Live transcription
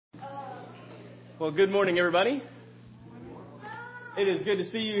Well, good morning, everybody. It is good to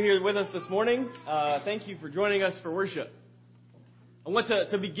see you here with us this morning. Thank you for joining us for worship. I want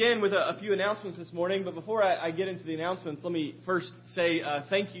to begin with a few announcements this morning, but before I get into the announcements, let me first say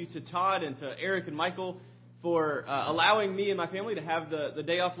thank you to Todd and to Eric and Michael for allowing me and my family to have the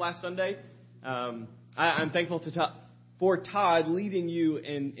day off last Sunday. I'm thankful for Todd leading you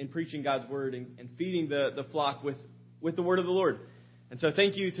in preaching God's Word and feeding the flock with the Word of the Lord. And so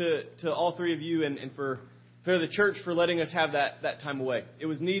thank you to all three of you and for the church for letting us have that time away. It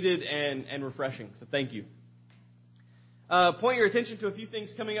was needed and refreshing, so thank you. Point your attention to a few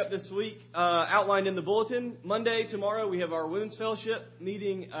things coming up this week outlined in the bulletin. Monday, tomorrow, we have our Women's Fellowship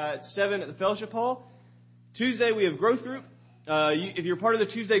meeting at 7 at the Fellowship Hall. Tuesday, we have Growth Group. If you're part of the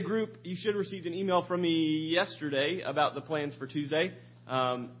Tuesday group, you should have received an email from me yesterday about the plans for Tuesday.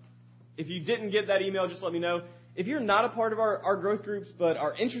 If you didn't get that email, just let me know. If you're not a part of our growth groups but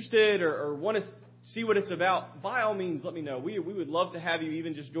are interested or want to see what it's about, by all means, let me know. We would love to have you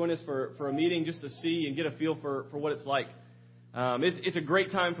even just join us for a meeting just to see and get a feel for what it's like. It's a great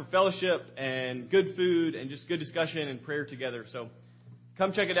time for fellowship and good food and just good discussion and prayer together. So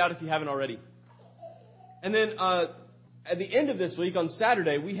come check it out if you haven't already. And then at the end of this week, on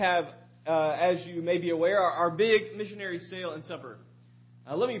Saturday, we have, as you may be aware, our big missionary sale and supper.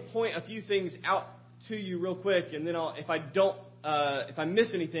 Let me point a few things out to you real quick, and then if I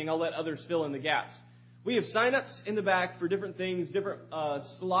miss anything, I'll let others fill in the gaps. We have sign-ups in the back for different things, different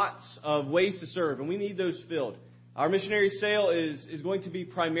slots of ways to serve, and we need those filled. Our missionary sale is going to be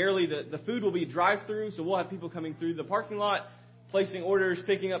primarily, the food will be drive-through, so we'll have people coming through the parking lot, placing orders,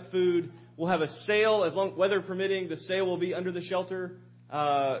 picking up food. We'll have a sale, as long weather permitting. The sale will be under the shelter,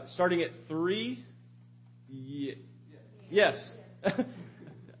 starting at 3. Yes.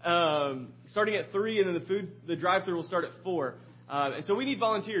 Starting at 3, and then the drive-thru will start at 4. And so we need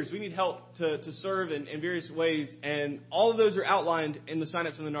volunteers. We need help to serve in various ways. And all of those are outlined in the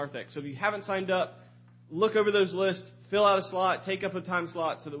sign-ups in the narthex. So if you haven't signed up, look over those lists, fill out a slot, take up a time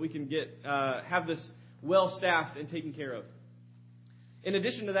slot so that we can have this well-staffed and taken care of. In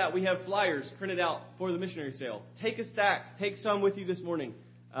addition to that, we have flyers printed out for the missionary sale. Take a stack. Take some with you this morning.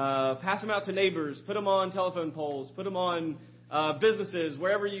 Pass them out to neighbors. Put them on telephone poles. Put them on businesses,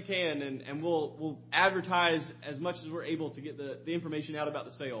 wherever you can, and we'll advertise as much as we're able to get the information out about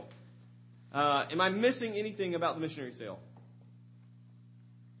the sale. Am I missing anything about the missionary sale?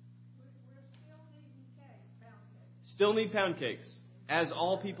 We're still needing pound cakes. Still need pound cakes, as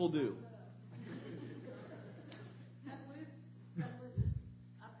all people do.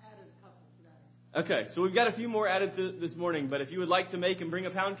 I've added a couple today. Okay, so we've got a few more added this morning, but if you would like to make and bring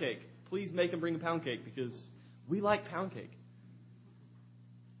a pound cake, please make and bring a pound cake because we like pound cake.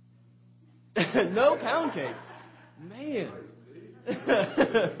 No pound cakes. Man.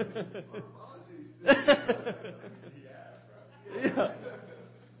 Yeah.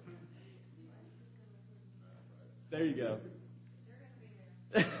 There you go.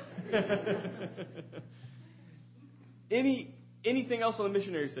 Anything else on the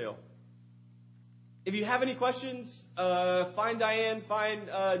missionary sale? If you have any questions, find Diane, find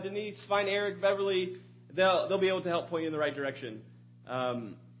Denise, find Eric, Beverly. They'll be able to help point you in the right direction.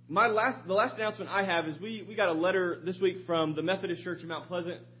 The last announcement I have is we got a letter this week from the Methodist Church in Mount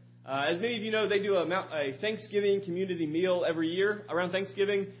Pleasant. As many of you know, they do a Thanksgiving community meal every year around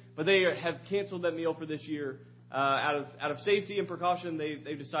Thanksgiving, but they have canceled that meal for this year out of safety and precaution.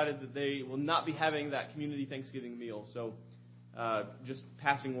 They've decided that they will not be having that community Thanksgiving meal. So just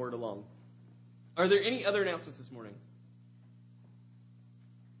passing word along. Are there any other announcements this morning?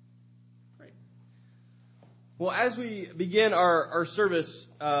 Well, as we begin our service,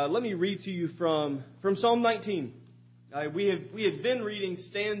 let me read to you from Psalm 19. We have been reading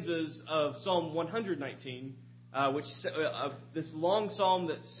stanzas of Psalm 119, which of this long psalm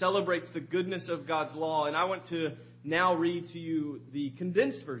that celebrates the goodness of God's law, and I want to now read to you the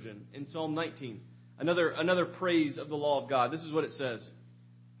condensed version in Psalm 19, another praise of the law of God. This is what it says: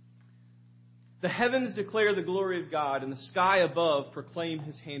 "The heavens declare the glory of God, and the sky above proclaim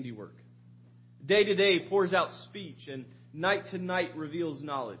His handiwork. Day to day pours out speech, and night to night reveals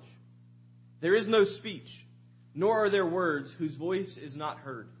knowledge. There is no speech, nor are there words whose voice is not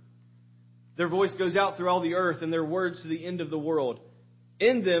heard. Their voice goes out through all the earth, and their words to the end of the world.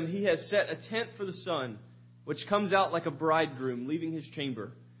 In them He has set a tent for the sun, which comes out like a bridegroom leaving his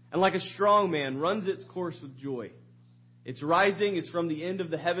chamber, and like a strong man runs its course with joy. Its rising is from the end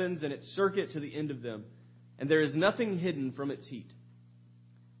of the heavens, and its circuit to the end of them, and there is nothing hidden from its heat.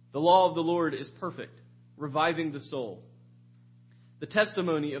 The law of the Lord is perfect, reviving the soul. The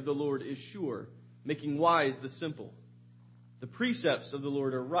testimony of the Lord is sure, making wise the simple. The precepts of the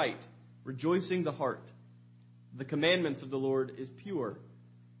Lord are right, rejoicing the heart. The commandments of the Lord is pure,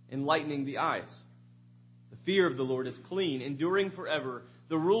 enlightening the eyes. The fear of the Lord is clean, enduring forever.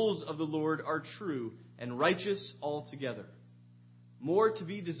 The rules of the Lord are true and righteous altogether. More to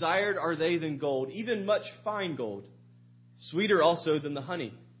be desired are they than gold, even much fine gold. Sweeter also than the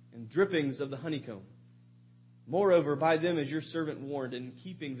honey and drippings of the honeycomb. Moreover, by them is your servant warned, and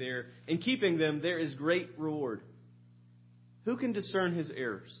in keeping them there is great reward. Who can discern his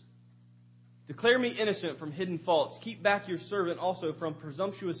errors? Declare me innocent from hidden faults. Keep back your servant also from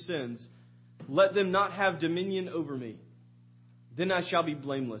presumptuous sins. Let them not have dominion over me. Then I shall be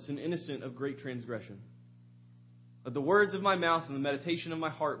blameless and innocent of great transgression. Let the words of my mouth and the meditation of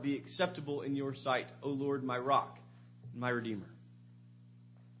my heart be acceptable in your sight, O Lord, my rock and my redeemer.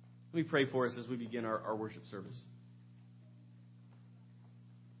 Let me pray for us as we begin our worship service.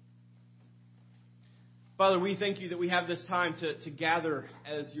 Father, we thank you that we have this time to gather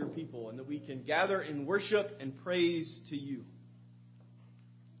as your people and that we can gather in worship and praise to you.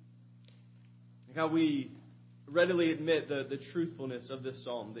 God, we readily admit the truthfulness of this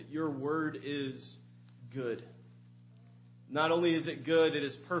psalm, that your word is good. Not only is it good, it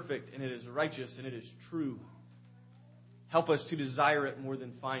is perfect, and it is righteous, and it is true. Help us to desire it more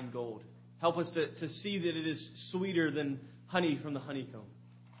than fine gold. Help us to see that it is sweeter than honey from the honeycomb.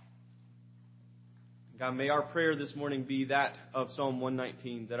 God, may our prayer this morning be that of Psalm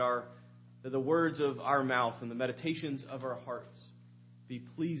 119, that the words of our mouth and the meditations of our hearts be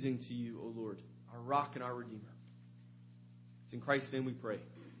pleasing to you, O Lord, our rock and our redeemer. It's in Christ's name we pray.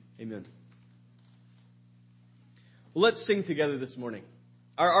 Amen. Well, let's sing together this morning.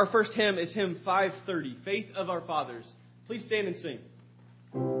 Our first hymn is hymn 530, Faith of Our Fathers. Please stand and sing.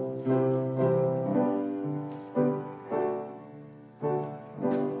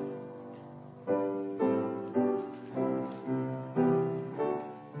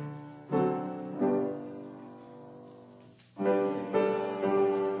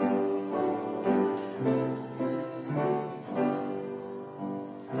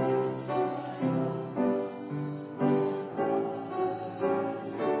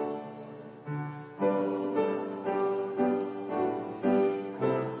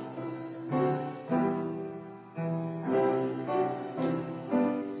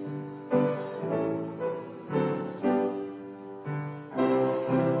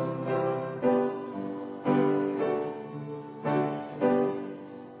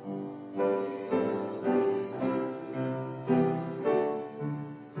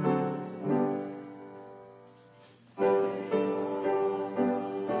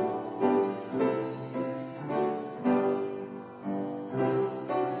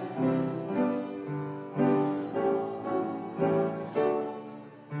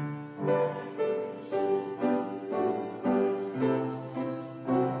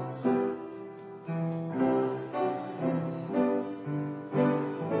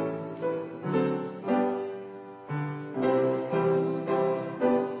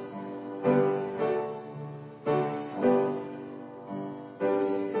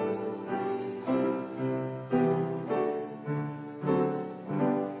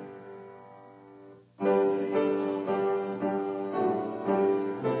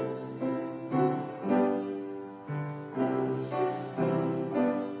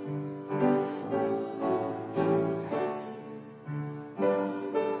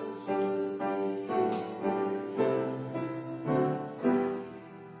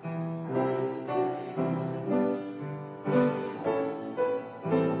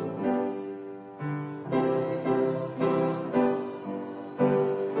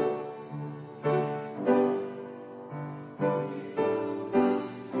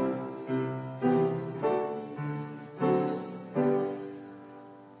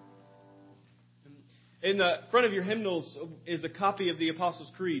 In the front of your hymnals is a copy of the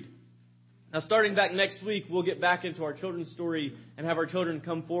Apostles' Creed. Now, starting back next week, we'll get back into our children's story and have our children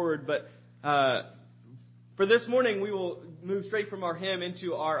come forward. But for this morning, we will move straight from our hymn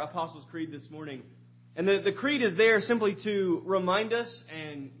into our Apostles' Creed this morning. And the creed is there simply to remind us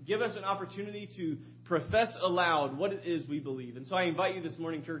and give us an opportunity to profess aloud what it is we believe. And so I invite you this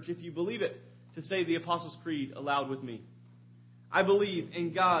morning, church, if you believe it, to say the Apostles' Creed aloud with me. I believe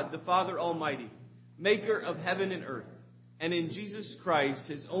in God, the Father Almighty, maker of heaven and earth, and in Jesus Christ,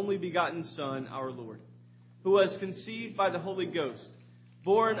 his only begotten Son, our Lord, who was conceived by the Holy Ghost,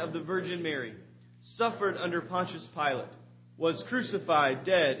 born of the Virgin Mary, suffered under Pontius Pilate, was crucified,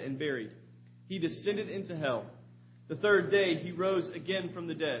 dead, and buried. He descended into hell. The third day he rose again from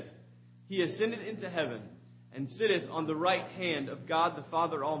the dead. He ascended into heaven, and sitteth on the right hand of God the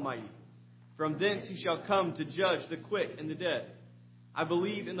Father Almighty. From thence he shall come to judge the quick and the dead. I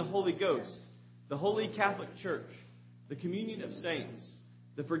believe in the Holy Ghost, the Holy Catholic Church, the communion of saints,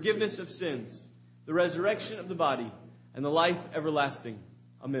 the forgiveness of sins, the resurrection of the body, and the life everlasting.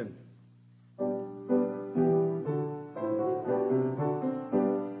 Amen.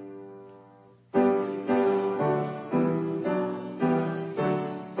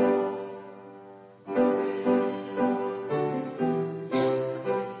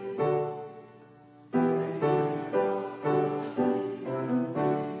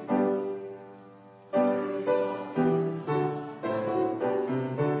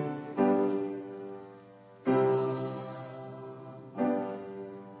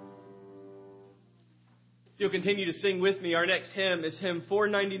 You'll continue to sing with me. Our next hymn is hymn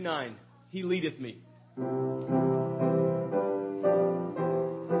 499, He Leadeth Me.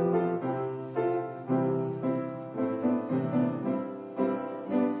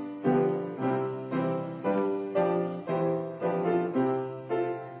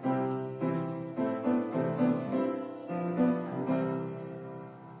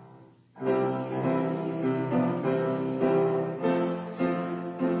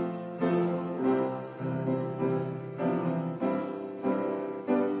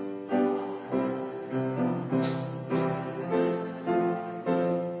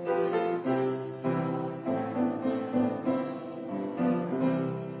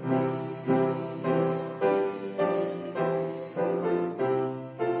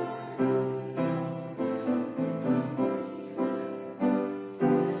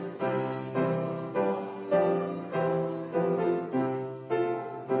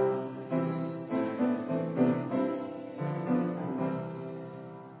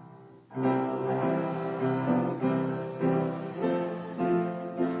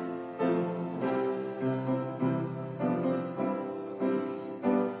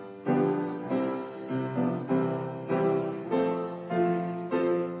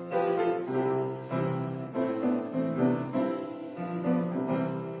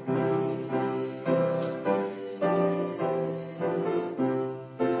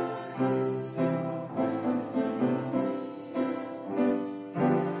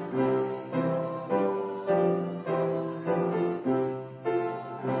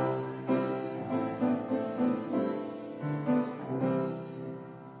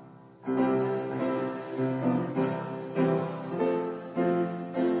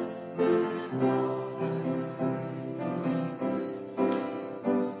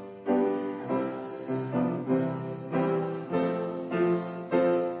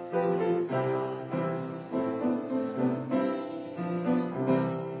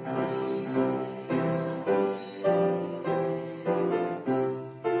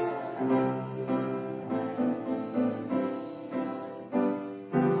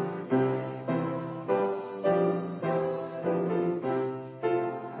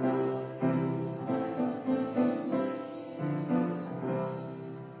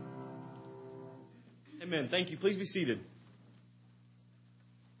 Amen. Thank you. Please be seated.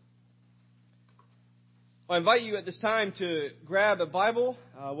 I invite you at this time to grab a Bible,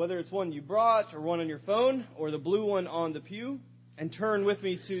 whether it's one you brought or one on your phone or the blue one on the pew, and turn with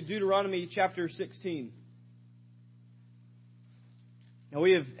me to Deuteronomy chapter 16. Now,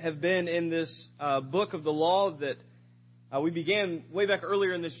 we have been in this book of the law that we began way back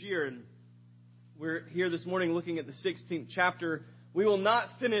earlier in this year, and we're here this morning looking at the 16th chapter. We will not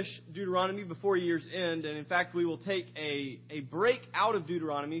finish Deuteronomy before year's end, and in fact, we will take a break out of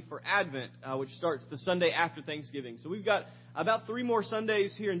Deuteronomy for Advent, which starts the Sunday after Thanksgiving. So we've got about 3 more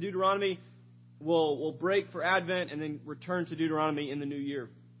Sundays here in Deuteronomy. We'll break for Advent and then return to Deuteronomy in the new year.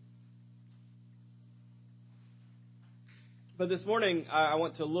 But this morning, I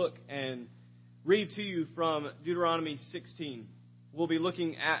want to look and read to you from Deuteronomy 16. We'll be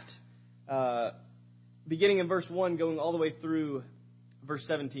looking at beginning in verse 1, going all the way through verse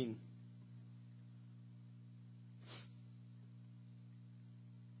 17.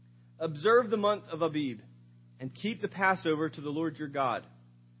 Observe the month of Abib, and keep the Passover to the Lord your God.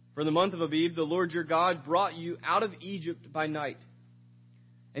 For in the month of Abib, the Lord your God brought you out of Egypt by night.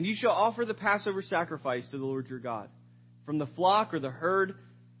 And you shall offer the Passover sacrifice to the Lord your God, from the flock or the herd,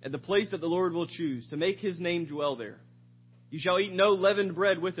 at the place that the Lord will choose, to make his name dwell there. You shall eat no leavened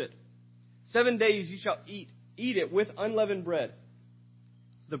bread with it. 7 days you shall eat it with unleavened bread,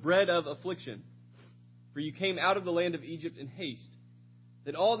 the bread of affliction. For you came out of the land of Egypt in haste,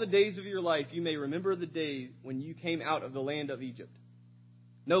 that all the days of your life you may remember the day when you came out of the land of Egypt.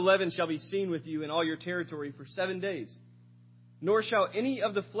 No leaven shall be seen with you in all your territory for 7 days, nor shall any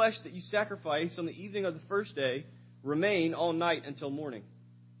of the flesh that you sacrifice on the evening of the first day remain all night until morning.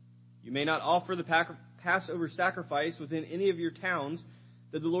 You may not offer the Passover sacrifice within any of your towns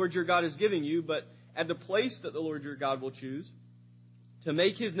that the Lord your God is giving you, but at the place that the Lord your God will choose, to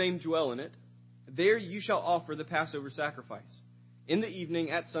make his name dwell in it, there you shall offer the Passover sacrifice, in the evening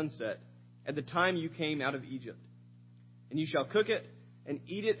at sunset, at the time you came out of Egypt. And you shall cook it and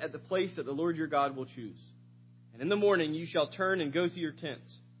eat it at the place that the Lord your God will choose. And in the morning you shall turn and go to your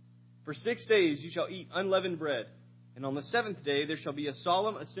tents. For 6 days you shall eat unleavened bread, and on the seventh day there shall be a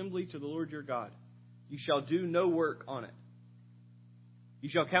solemn assembly to the Lord your God. You shall do no work on it. You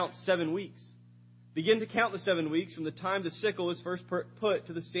shall count 7 weeks. Begin to count the 7 weeks from the time the sickle is first put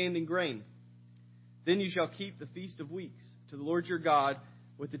to the standing grain. Then you shall keep the Feast of Weeks to the Lord your God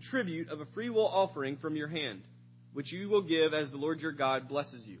with the tribute of a freewill offering from your hand, which you will give as the Lord your God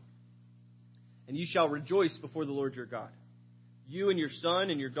blesses you. And you shall rejoice before the Lord your God, you and your son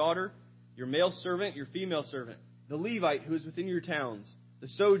and your daughter, your male servant, your female servant, the Levite who is within your towns, the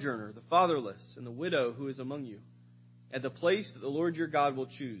sojourner, the fatherless, and the widow who is among you, at the place that the Lord your God will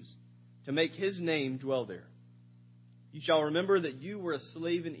choose, to make his name dwell there. You shall remember that you were a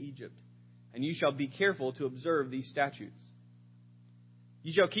slave in Egypt, and you shall be careful to observe these statutes.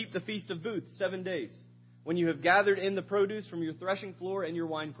 You shall keep the Feast of Booths 7 days, when you have gathered in the produce from your threshing floor and your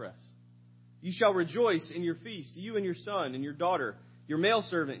winepress. You shall rejoice in your feast, you and your son and your daughter, your male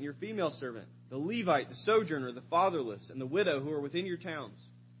servant and your female servant, the Levite, the sojourner, the fatherless, and the widow who are within your towns.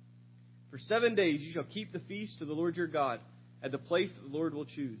 For 7 days you shall keep the feast to the Lord your God at the place that the Lord will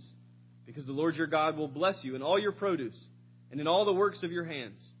choose, because the Lord your God will bless you in all your produce and in all the works of your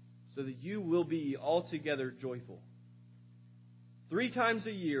hands, so that you will be altogether joyful. 3 times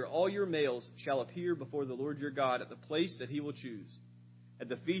a year all your males shall appear before the Lord your God at the place that he will choose, at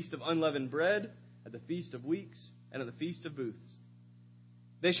the Feast of Unleavened Bread, at the Feast of Weeks, and at the Feast of Booths.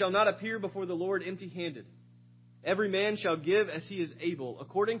 They shall not appear before the Lord empty-handed. Every man shall give as he is able,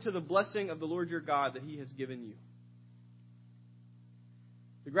 according to the blessing of the Lord your God that he has given you.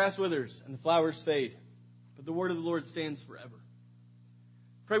 The grass withers and the flowers fade, but the word of the Lord stands forever.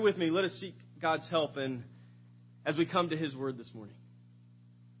 Pray with me. Let us seek God's help and as we come to his word this morning.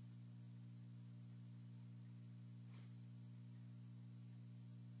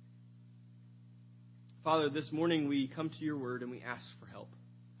 Father, this morning we come to your word and we ask for help.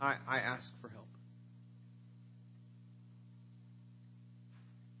 I ask for help.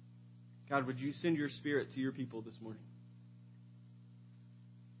 God, would you send your Spirit to your people this morning?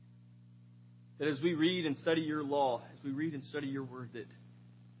 That as we read and study your law, as we read and study your word, that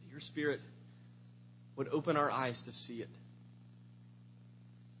your Spirit would open our eyes to see it.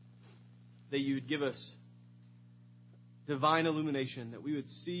 That you would give us divine illumination, that we would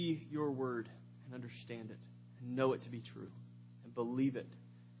see your word and understand it and know it to be true and believe it,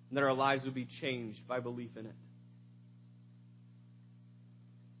 and that our lives would be changed by belief in it.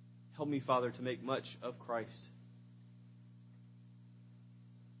 Help me, Father, to make much of Christ,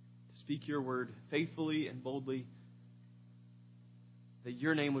 to speak your word faithfully and boldly, that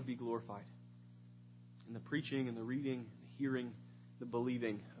your name would be glorified in the preaching and the reading, the hearing, the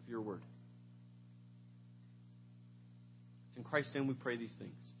believing of your word. It's in Christ's name we pray these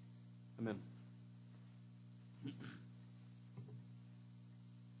things. Amen.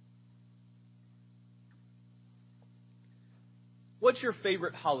 What's your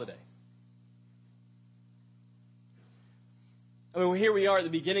favorite holiday? I mean, here we are at the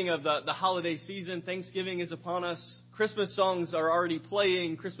beginning of the holiday season. Thanksgiving is upon us. Christmas songs are already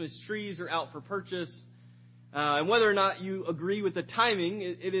playing. Christmas trees are out for purchase. And whether or not you agree with the timing,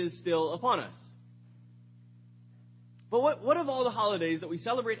 it is still upon us. But what of all the holidays that we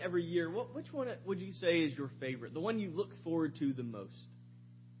celebrate every year, which one would you say is your favorite? The one you look forward to the most?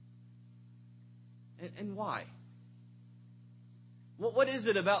 And why? What is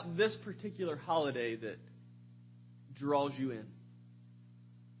it about this particular holiday that draws you in?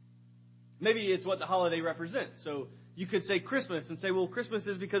 Maybe it's what the holiday represents. So you could say Christmas and say, well, Christmas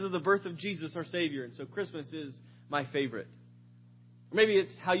is because of the birth of Jesus, our Savior, and so Christmas is my favorite. Or maybe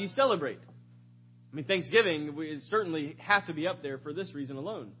it's how you celebrate. I mean, Thanksgiving certainly have to be up there for this reason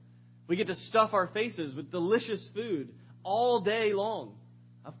alone. We get to stuff our faces with delicious food all day long.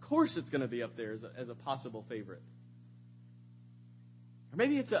 Of course it's going to be up there as a possible favorite. Or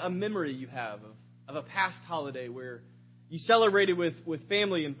maybe it's a memory you have of a past holiday where you celebrated with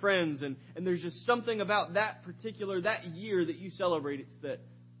family and friends, and there's just something about that year that you celebrate that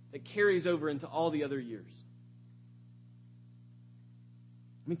carries over into all the other years.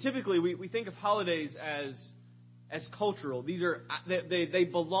 I mean, typically we think of holidays as cultural. They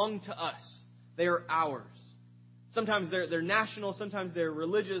belong to us. They are ours. Sometimes they're national, sometimes they're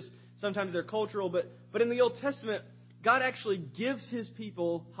religious, sometimes they're cultural, but in the Old Testament, God actually gives his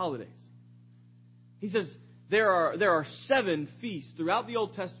people holidays. He says there are 7 feasts throughout the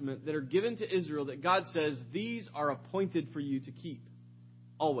Old Testament that are given to Israel that God says these are appointed for you to keep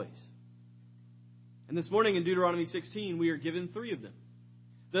always. And this morning in Deuteronomy 16, we are given 3 of them.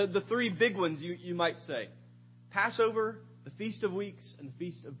 The 3 big ones, you might say. Passover, the Feast of Weeks, and the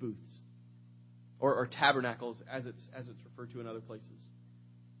Feast of Booths. Or tabernacles, as it's referred to in other places.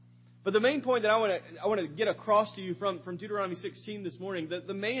 But the main point that I want to get across to you from Deuteronomy 16 this morning,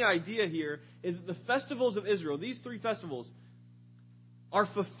 the main idea here is that the festivals of Israel, these 3 festivals, are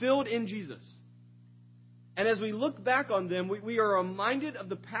fulfilled in Jesus. And as we look back on them, we are reminded of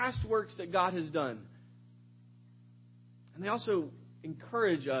the past works that God has done. And they also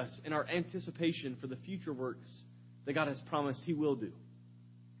encourage us in our anticipation for the future works that God has promised He will do.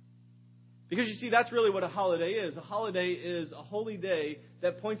 Because you see, that's really what a holiday is. A holiday is a holy day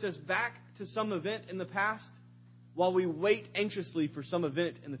that points us back to some event in the past while we wait anxiously for some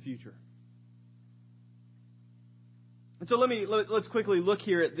event in the future. And so let's quickly look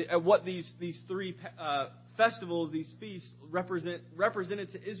here at what these 3 festivals, these feasts,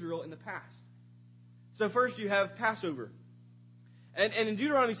 represented to Israel in the past. So first you have Passover. And in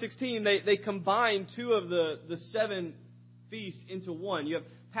Deuteronomy 16, they combine 2 of the 7 feasts into one. You have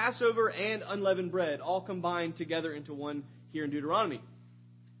Passover and unleavened bread all combined together into one here in Deuteronomy.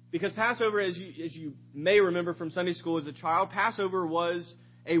 Because Passover, as you may remember from Sunday school as a child, Passover was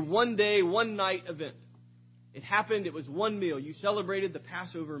a one-day, one-night event. It happened, it was one meal. You celebrated the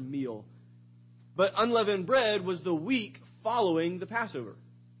Passover meal. But unleavened bread was the week following the Passover.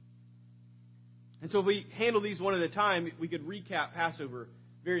 And so if we handle these one at a time, we could recap Passover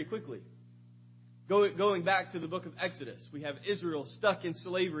very quickly. Going back to the book of Exodus, we have Israel stuck in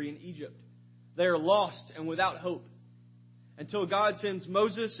slavery in Egypt. They are lost and without hope. Until God sends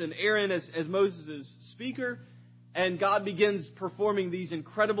Moses and Aaron as Moses' speaker, and God begins performing these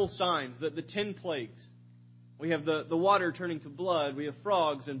incredible signs, the 10 plagues. We have the water turning to blood, we have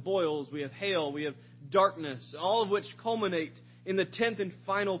frogs and boils, we have hail, we have darkness, all of which culminate in the 10th and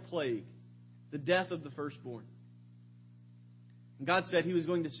final plague, the death of the firstborn. And God said He was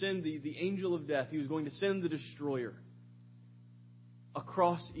going to send the angel of death. He was going to send the destroyer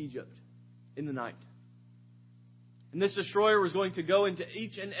across Egypt in the night. And this destroyer was going to go into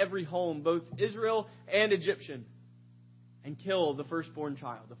each and every home, both Israel and Egyptian, and kill the firstborn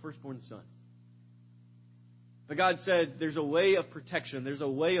child, the firstborn son. But God said there's a way of protection. There's a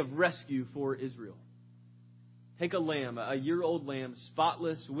way of rescue for Israel. Take a lamb, a year-old lamb,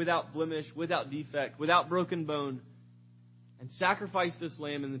 spotless, without blemish, without defect, without broken bone, and sacrifice this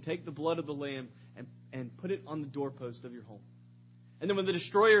lamb, and then take the blood of the lamb and put it on the doorpost of your home. And then when the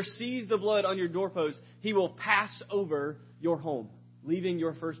destroyer sees the blood on your doorpost, he will pass over your home, leaving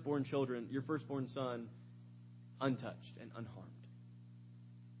your firstborn children, your firstborn son, untouched and unharmed.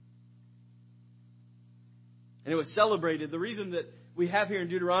 And it was celebrated. The reason that we have here in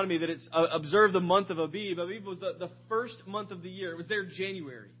Deuteronomy that it's observed the month of Abib. Abib was the first month of the year. It was there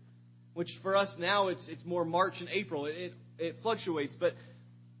January, which for us now it's more March and April. It fluctuates.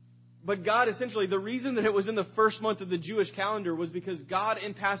 But God essentially, the reason that it was in the first month of the Jewish calendar was because God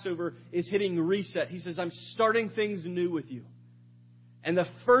in Passover is hitting reset. He says, I'm starting things new with you. And the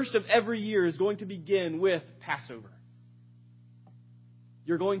first of every year is going to begin with Passover.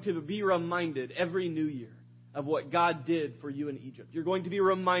 You're going to be reminded every new year of what God did for you in Egypt. You're going to be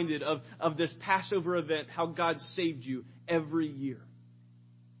reminded of this Passover event, how God saved you every year.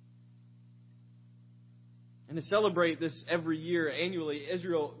 And to celebrate this every year, annually,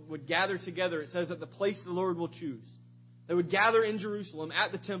 Israel would gather together, it says, at the place the Lord will choose. They would gather in Jerusalem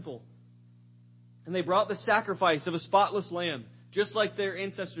at the temple. And they brought the sacrifice of a spotless lamb, just like their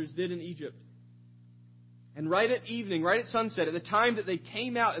ancestors did in Egypt. And right at evening, right at sunset, at the time that they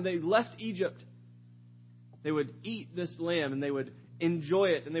came out and they left Egypt, they would eat this lamb and they would enjoy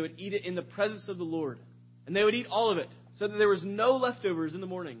it and they would eat it in the presence of the Lord. And they would eat all of it so that there was no leftovers in the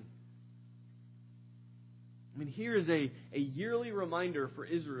morning. I mean, here is a yearly reminder for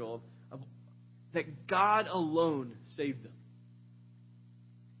Israel that God alone saved them.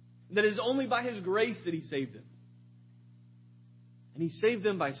 That it is only by His grace that He saved them. And He saved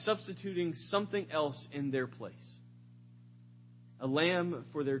them by substituting something else in their place. A lamb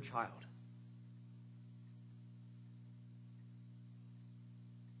for their child.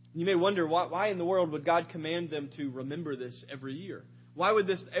 You may wonder, why in the world would God command them to remember this every year? Why would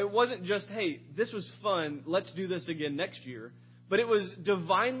this? It wasn't just, hey, this was fun, let's do this again next year. But it was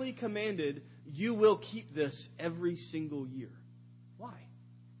divinely commanded, you will keep this every single year. Why?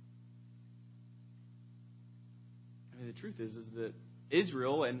 I mean, the truth is that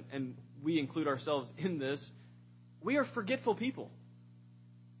Israel, and we include ourselves in this, we are forgetful people.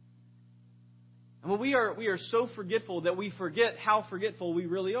 And Well, we are so forgetful that we forget how forgetful we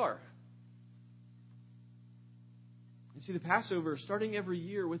really are. You see, the Passover, starting every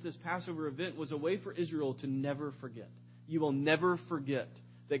year with this Passover event, was a way for Israel to never forget. You will never forget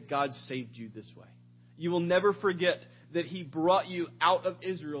that God saved you this way. You will never forget that He brought you out of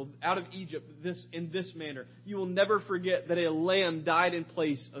Israel, out of Egypt, in this manner. You will never forget that a lamb died in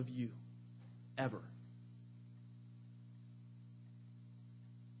place of you. Ever.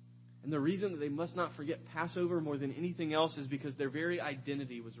 And the reason that they must not forget Passover more than anything else is because their very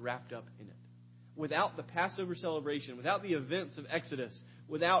identity was wrapped up in it. Without the Passover celebration, without the events of Exodus,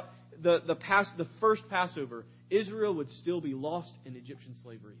 without the first Passover, Israel would still be lost in Egyptian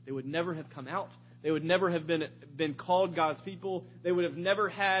slavery. They would never have come out. They would never have been called God's people. They would have never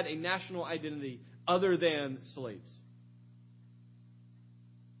had a national identity other than slaves.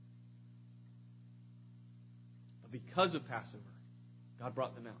 But because of Passover, God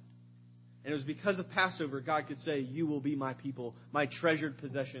brought them out. And it was because of Passover, God could say, you will be my people, my treasured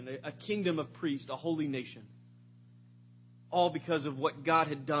possession, a kingdom of priests, a holy nation. All because of what God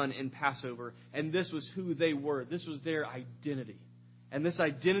had done in Passover. And this was who they were. This was their identity. And this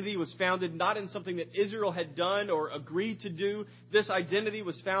identity was founded not in something that Israel had done or agreed to do. This identity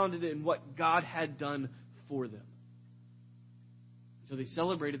was founded in what God had done for them. So they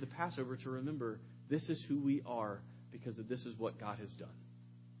celebrated the Passover to remember this is who we are because this is what God has done.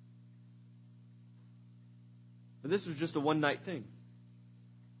 But this was just a one-night thing.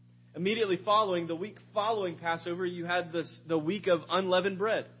 Immediately following, the week following Passover, you had the week of unleavened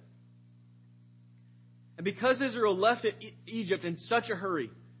bread. And because Israel left Egypt in such a hurry,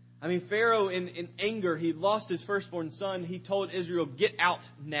 Pharaoh in anger, he lost his firstborn son. He told Israel, get out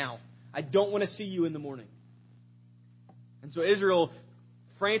now. I don't want to see you in the morning. And so Israel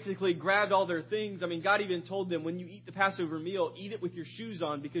frantically grabbed all their things. God even told them, when you eat the Passover meal, eat it with your shoes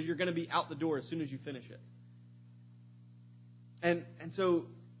on because you're going to be out the door as soon as you finish it. And so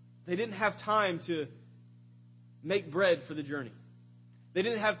they didn't have time to make bread for the journey. They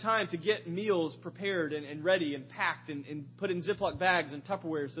didn't have time to get meals prepared and ready and packed and put in Ziploc bags and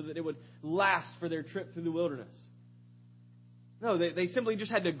Tupperware so that it would last for their trip through the wilderness. No, they simply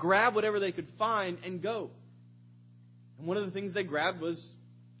just had to grab whatever they could find and go. And one of the things they grabbed was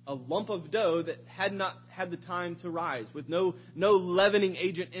a lump of dough that had not had the time to rise, with no leavening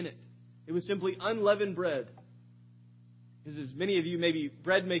agent in it. It was simply unleavened bread. Because as many of you maybe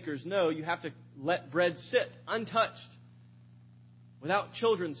bread makers know, you have to let bread sit untouched without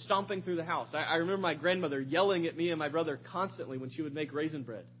children stomping through the house. I remember my grandmother yelling at me and my brother constantly when she would make raisin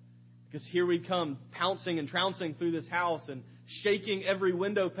bread. Because here we'd come pouncing and trouncing through this house and shaking every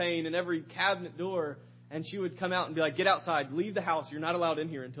window pane and every cabinet door. And she would come out and be like, get outside, leave the house. You're not allowed in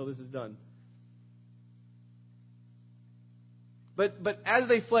here until this is done. But as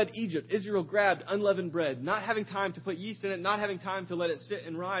they fled Egypt, Israel grabbed unleavened bread, not having time to put yeast in it, not having time to let it sit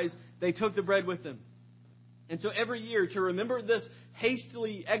and rise. They took the bread with them. And so every year, to remember this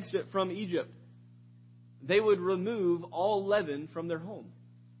hastily exit from Egypt, they would remove all leaven from their home.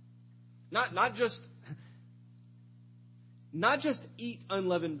 Not just eat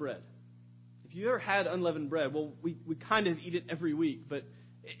unleavened bread. If you ever had unleavened bread, well, we kind of eat it every week, but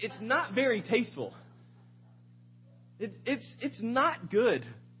it's not very tasteful. It's not good.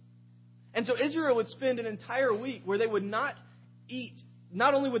 And so Israel would spend an entire week where they would not eat.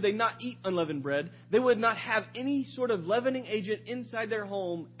 Not only would they not eat unleavened bread, they would not have any sort of leavening agent inside their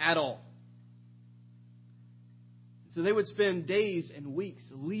home at all. So they would spend days and weeks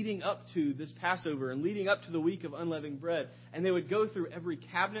leading up to this Passover and leading up to the week of unleavened bread. And they would go through every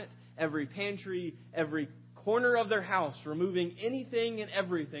cabinet, every pantry, every corner of their house, removing anything and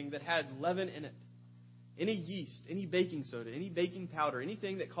everything that had leaven in it. Any yeast, any baking soda, any baking powder,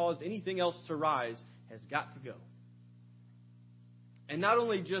 anything that caused anything else to rise has got to go. And not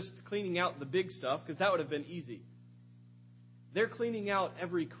only just cleaning out the big stuff, because that would have been easy. They're cleaning out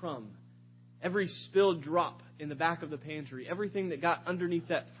every crumb, every spilled drop in the back of the pantry, everything that got underneath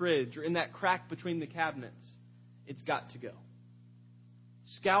that fridge or in that crack between the cabinets. It's got to go.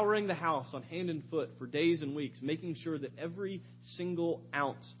 Scouring the house on hand and foot for days and weeks, making sure that every single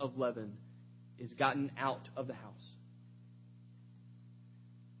ounce of leaven is gotten out of the house.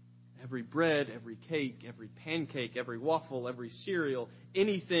 Every bread, every cake, every pancake, every waffle, every cereal,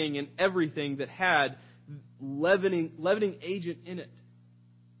 anything and everything that had leavening agent in it,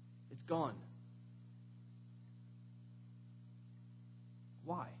 it's gone.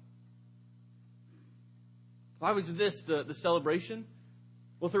 Why? Why was this the celebration?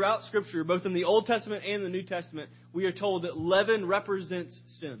 Well, throughout Scripture, both in the Old Testament and the New Testament, we are told that leaven represents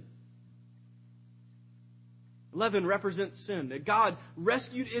sin. Leaven represents sin. That God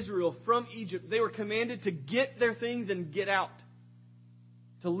rescued Israel from Egypt. They were commanded to get their things and get out.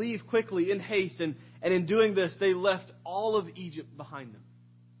 To leave quickly in haste. And in doing this, they left all of Egypt behind them.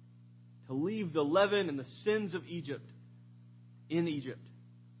 To leave the leaven and the sins of Egypt in Egypt.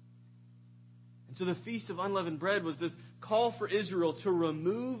 And so the Feast of Unleavened Bread was this call for Israel to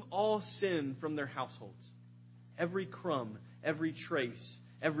remove all sin from their households. Every crumb, every trace,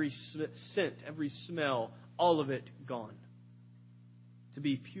 every scent, every smell, all of it gone. To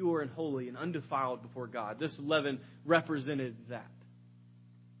be pure and holy and undefiled before God. This leaven represented that.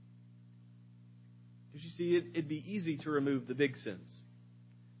 Because you see, it'd be easy to remove the big sins.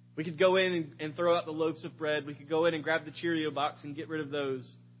 We could go in and throw out the loaves of bread. We could go in and grab the Cheerio box and get rid of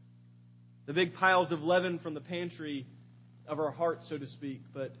those. The big piles of leaven from the pantry of our hearts, so to speak.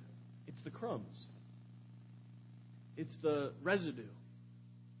 But it's the crumbs. It's the residue.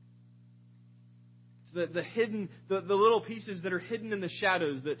 It's the hidden, the little pieces that are hidden in the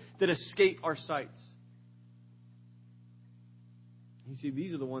shadows that escape our sights. You see,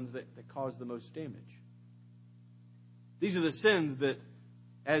 these are the ones that cause the most damage. These are the sins that,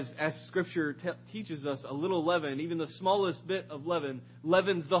 as Scripture teaches us, a little leaven, even the smallest bit of leaven,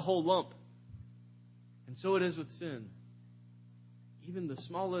 leavens the whole lump. And so it is with sin. Even the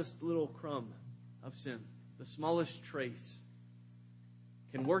smallest little crumb of sin, the smallest trace,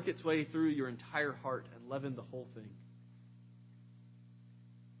 can work its way through your entire heart and leaven the whole thing.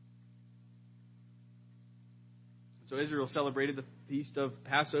 So Israel celebrated the Feast of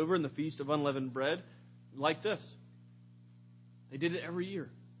Passover and the Feast of Unleavened Bread like this. They did it every year.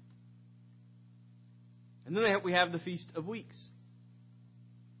 And then we have the Feast of Weeks.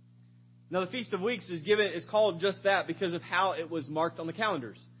 Now, the Feast of Weeks is called just that because of how it was marked on the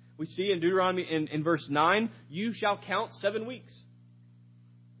calendars. We see in Deuteronomy in verse 9, you shall count 7 weeks.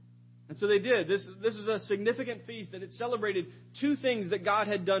 And so they did. This was a significant feast that it celebrated 2 things that God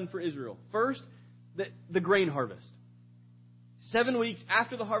had done for Israel. First, the grain harvest. 7 weeks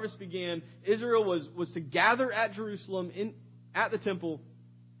after the harvest began, Israel was to gather at Jerusalem at the temple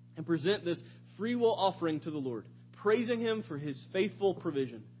and present this freewill offering to the Lord, praising Him for His faithful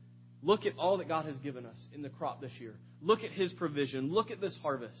provision. Look at all that God has given us in the crop this year. Look at His provision. Look at this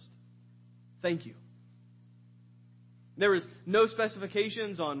harvest. Thank you. There was no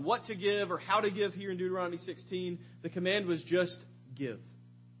specifications on what to give or how to give here in Deuteronomy 16. The command was just give.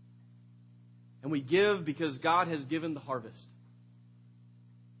 And we give because God has given the harvest.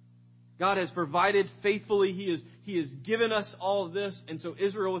 God has provided faithfully. He has given us all of this. And so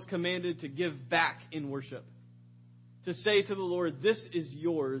Israel was commanded to give back in worship. To say to the Lord, this is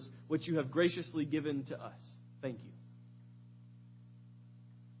yours, which you have graciously given to us. Thank you.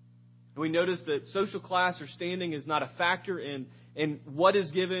 And we notice that social class or standing is not a factor in what is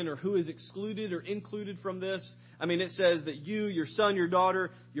given or who is excluded or included from this. I mean, it says that you, your son, your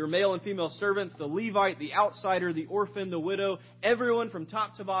daughter, your male and female servants, the Levite, the outsider, the orphan, the widow, everyone from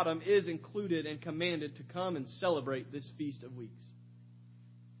top to bottom is included and commanded to come and celebrate this Feast of Weeks.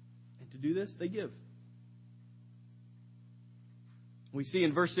 And to do this, they give. We see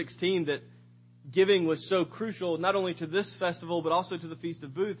in verse 16 that giving was so crucial not only to this festival but also to the Feast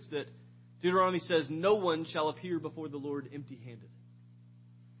of Booths that Deuteronomy says, no one shall appear before the Lord empty-handed.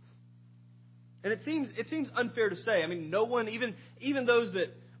 And it seems unfair to say. I mean, no one, even those that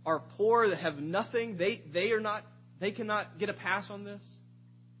are poor, that have nothing, they cannot get a pass on this.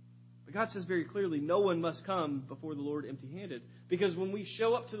 But God says very clearly, no one must come before the Lord empty-handed. Because when we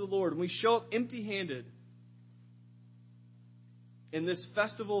show up to the Lord, when we show up empty-handed in this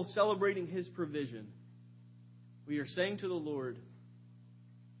festival celebrating His provision, we are saying to the Lord,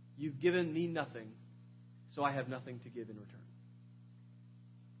 you've given me nothing, so I have nothing to give in return.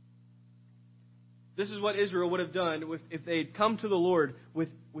 This is what Israel would have done if they had come to the Lord with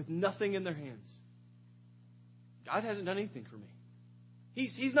nothing in their hands. God hasn't done anything for me.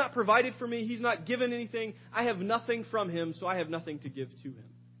 He's not provided for me. He's not given anything. I have nothing from Him, so I have nothing to give to Him.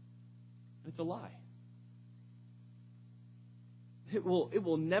 It's a lie. It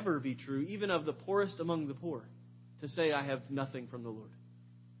will never be true, even of the poorest among the poor, to say I have nothing from the Lord.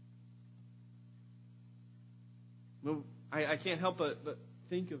 Well, I can't help but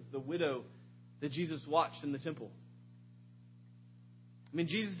think of the widow that Jesus watched in the temple. I mean,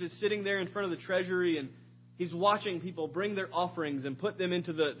 Jesus is sitting there in front of the treasury and He's watching people bring their offerings and put them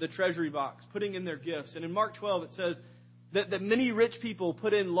into the treasury box, putting in their gifts. And in Mark 12 it says that many rich people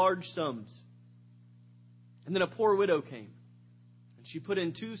put in large sums. And then a poor widow came. And she put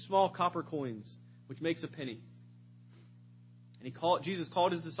in 2 small copper coins, which makes a penny. And Jesus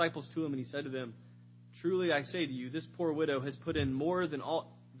called His disciples to Him and He said to them, truly I say to you, this poor widow has put in more than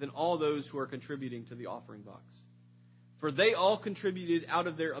than all those who are contributing to the offering box. For they all contributed out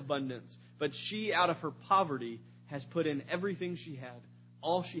of their abundance, but she out of her poverty has put in everything she had,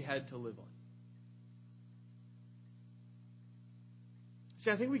 all she had to live on.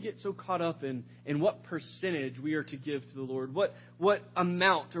 See, I think we get so caught up in what percentage we are to give to the Lord, what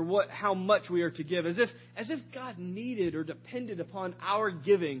amount or how much we are to give, as if God needed or depended upon our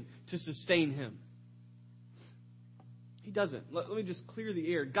giving to sustain Him. He doesn't. Let me just clear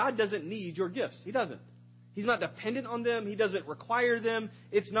the air. God doesn't need your gifts. He doesn't. He's not dependent on them. He doesn't require them.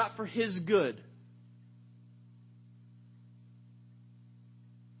 It's not for His good.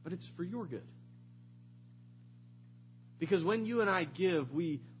 But it's for your good. Because when you and I give,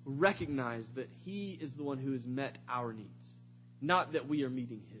 we recognize that He is the one who has met our needs, not that we are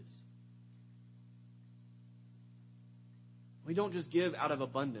meeting His. We don't just give out of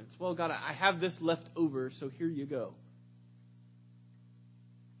abundance. Well, God, I have this left over, so here you go.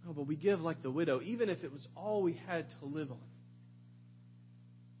 No, but we give like the widow, even if it was all we had to live on.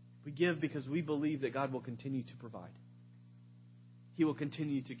 We give because we believe that God will continue to provide. He will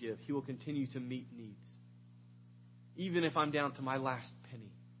continue to give. He will continue to meet needs. Even if I'm down to my last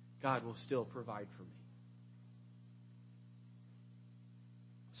penny, God will still provide for me.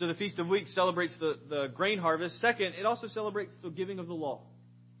 So the Feast of Weeks celebrates the grain harvest. Second, it also celebrates the giving of the law.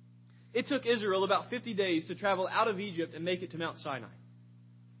 It took Israel about 50 days to travel out of Egypt and make it to Mount Sinai.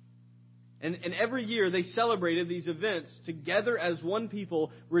 And every year they celebrated these events together as one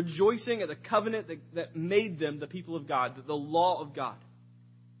people, rejoicing at the covenant that made them the people of God, the law of God.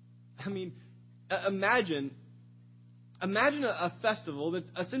 I mean, imagine a festival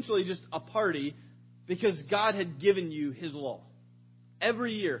that's essentially just a party because God had given you His law.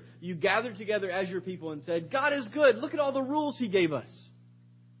 Every year, you gathered together as your people and said, God is good. Look at all the rules He gave us.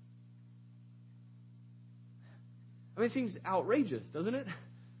 I mean, it seems outrageous, doesn't it?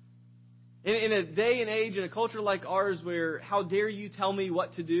 In a day and age, in a culture like ours where how dare you tell me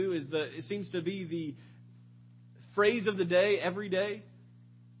what to do it seems to be the phrase of the day every day.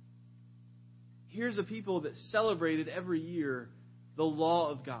 Here's a people that celebrated every year the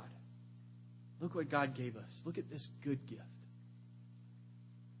law of God. Look what God gave us. Look at this good gift.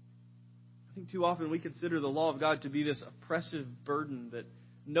 I think too often we consider the law of God to be this oppressive burden that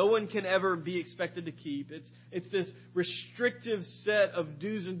no one can ever be expected to keep. It's this restrictive set of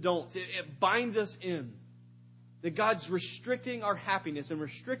do's and don'ts. It binds us in. That God's restricting our happiness and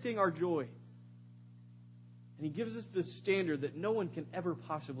restricting our joy. And He gives us this standard that no one can ever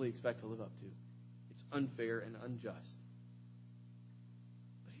possibly expect to live up to. It's unfair and unjust.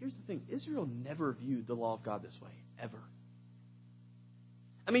 But here's the thing. Israel never viewed the law of God this way, ever.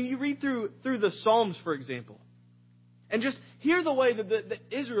 I mean, you read through the Psalms, for example. And just hear the way that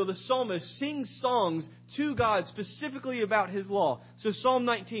Israel, the psalmist, sings songs to God specifically about His law. So Psalm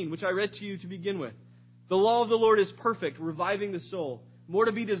 19, which I read to you to begin with. The law of the Lord is perfect, reviving the soul. More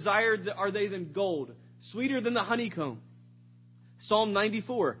to be desired are they than gold, sweeter than the honeycomb. Psalm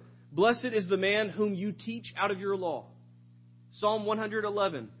 94, blessed is the man whom you teach out of your law. Psalm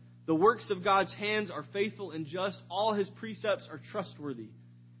 111, the works of God's hands are faithful and just. All His precepts are trustworthy.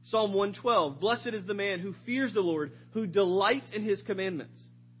 Psalm 112, blessed is the man who fears the Lord, who delights in His commandments.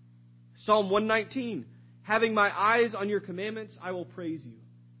 Psalm 119, having my eyes on your commandments, I will praise you.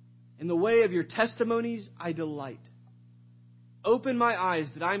 In the way of your testimonies, I delight. Open my eyes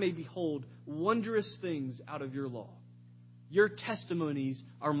that I may behold wondrous things out of your law. Your testimonies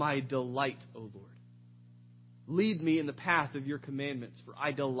are my delight, O Lord. Lead me in the path of your commandments, for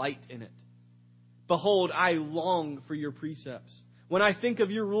I delight in it. Behold, I long for your precepts. When I think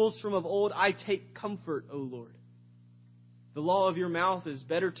of your rules from of old, I take comfort, O Lord. The law of your mouth is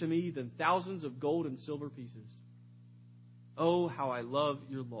better to me than thousands of gold and silver pieces. Oh, how I love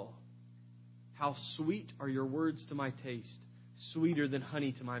your law. How sweet are your words to my taste, sweeter than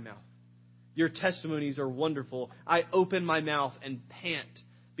honey to my mouth. Your testimonies are wonderful. I open my mouth and pant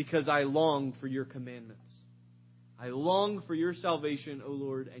because I long for your commandments. I long for your salvation, O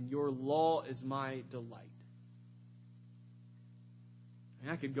Lord, and your law is my delight.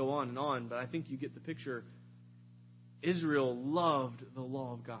 I could go on, but I think you get the picture. Israel loved the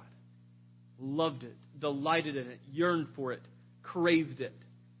law of God. Loved it, delighted in it, yearned for it, craved it.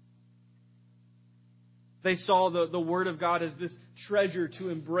 They saw the Word of God as this treasure to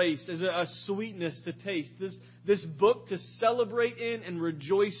embrace, as a sweetness to taste, this book to celebrate in and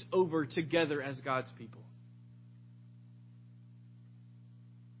rejoice over together as God's people.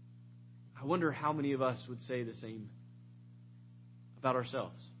 I wonder how many of us would say the same about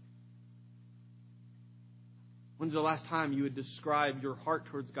ourselves. When's the last time you would describe your heart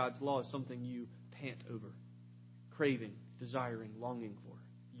towards God's law as something you pant over, craving, desiring, longing for,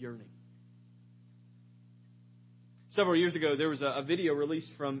 yearning. Several years ago, there was a video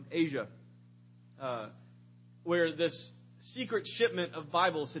released from Asia where this secret shipment of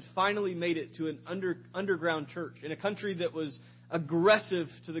Bibles had finally made it to an underground church in a country that was aggressive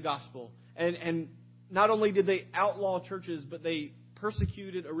to the gospel. And not only did they outlaw churches, but they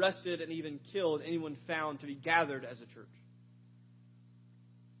persecuted, arrested, and even killed anyone found to be gathered as a church.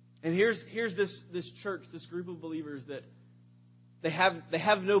 And here's this church, this group of believers that they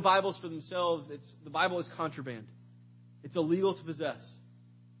have no Bibles for themselves. The Bible is contraband. It's illegal to possess.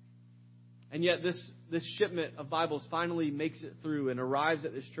 And yet this shipment of Bibles finally makes it through and arrives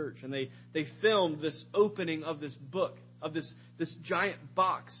at this church. And they filmed this opening of this book, of this giant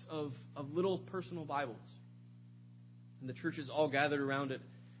box of little personal Bibles. And the church is all gathered around it.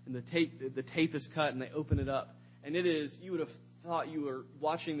 And the tape is cut and they open it up. And it is, you would have thought you were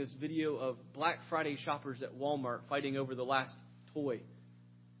watching this video of Black Friday shoppers at Walmart fighting over the last toy.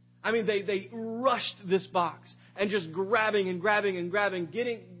 I mean, they rushed this box and just grabbing,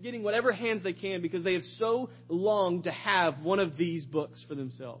 getting whatever hands they can because they have so longed to have one of these books for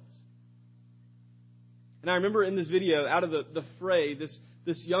themselves. And I remember in this video, out of the fray, this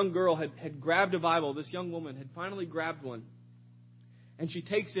young girl had grabbed a Bible. This young woman had finally grabbed one. And she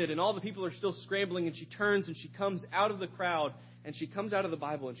takes it, and all the people are still scrambling, and she turns and she comes out of the crowd, and she comes out of the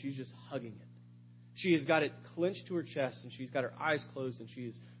Bible, and she's just hugging it. She has got it clenched to her chest, and she's got her eyes closed, and she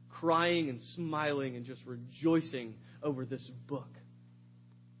is crying and smiling and just rejoicing over this book.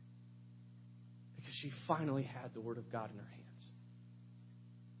 Because she finally had the Word of God in her hands.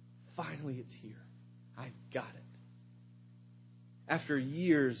 Finally, it's here. I've got it. After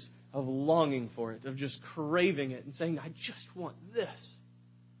years of longing for it, of just craving it and saying, I just want this.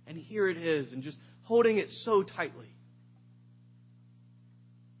 And here it is, and just holding it so tightly.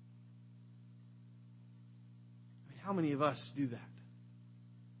 I mean, how many of us do that?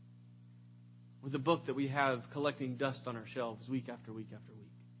 With the book that we have collecting dust on our shelves week after week after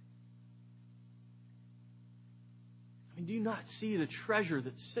week. I mean, do you not see the treasure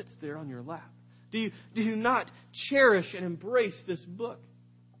that sits there on your lap? Do you not cherish and embrace this book?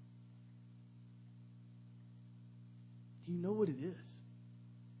 Do you know what it is?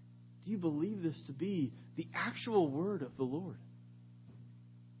 Do you believe this to be the actual word of the Lord?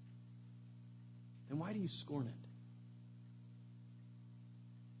 Then why do you scorn it?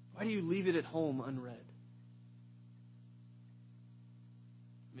 Why do you leave it at home unread?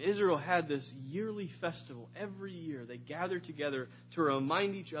 Israel had this yearly festival. Every year they gathered together to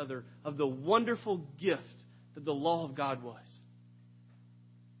remind each other of the wonderful gift that the law of God was.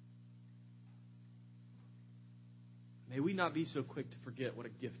 May we not be so quick to forget what a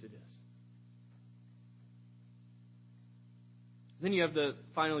gift it is. Then you have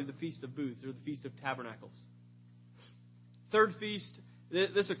finally the Feast of Booths, or the Feast of Tabernacles. Third feast,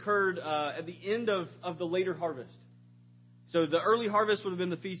 this occurred at the end of the later harvest. So the early harvest would have been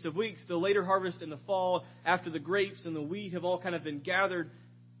the Feast of Weeks. The later harvest in the fall, after the grapes and the wheat have all kind of been gathered.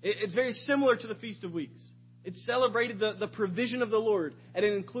 It's very similar to the Feast of Weeks. It celebrated the provision of the Lord. And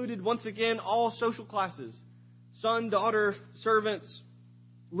it included, once again, all social classes. Son, daughter, servants,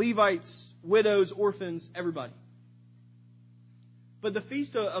 Levites, widows, orphans, everybody. But the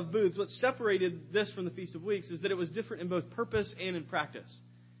Feast of Booths, what separated this from the Feast of Weeks is that it was different in both purpose and in practice.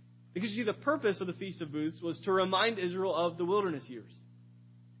 Because you see, the purpose of the Feast of Booths was to remind Israel of the wilderness years.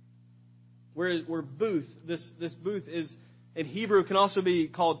 Where booth, this booth is, in Hebrew, can also be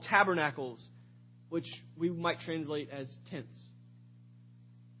called tabernacles, which we might translate as tents.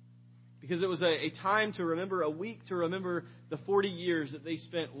 Because it was a time to remember, a week to remember the 40 years that they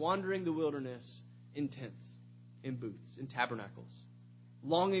spent wandering the wilderness in tents, in booths, in tabernacles,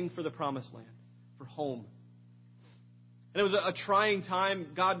 longing for the promised land, for home. And it was a trying time.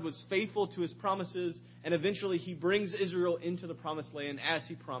 God was faithful to His promises, and eventually He brings Israel into the promised land as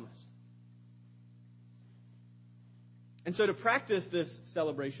He promised. And so to practice this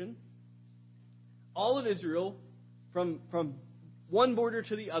celebration, all of Israel, from one border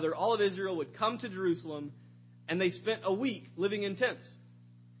to the other, all of Israel would come to Jerusalem, and they spent a week living in tents.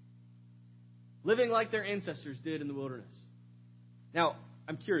 Living like their ancestors did in the wilderness. Now,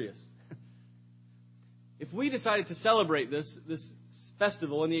 I'm curious. If we decided to celebrate this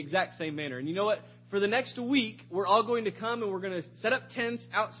festival in the exact same manner, and you know what? For the next week, we're all going to come and we're going to set up tents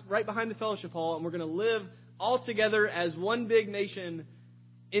out right behind the fellowship hall, and we're going to live all together as one big nation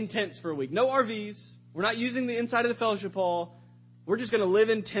in tents for a week. No RVs. We're not using the inside of the fellowship hall. We're just going to live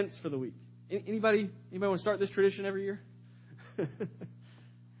in tents for the week. Anybody want to start this tradition every year?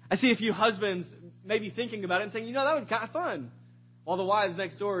 I see a few husbands maybe thinking about it and saying, that would be kind of fun. While the wives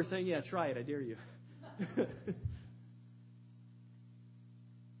next door are saying, yeah, try it. I dare you.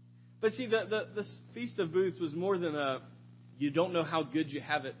 But see, the Feast of Booths was more than a you don't know how good you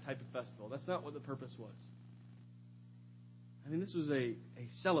have it type of festival. That's not what the purpose was. I mean, this was a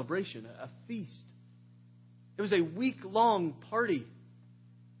celebration, a feast. It was a week-long party.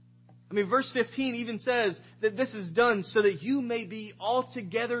 I mean, verse 15 even says that this is done so that you may be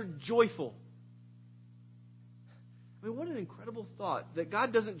altogether joyful. I mean, what an incredible thought that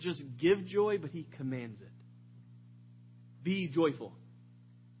God doesn't just give joy, but He commands it. Be joyful.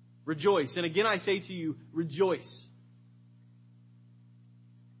 Rejoice. And again, I say to you, rejoice.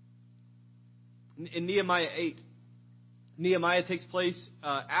 In Nehemiah 8, Nehemiah takes place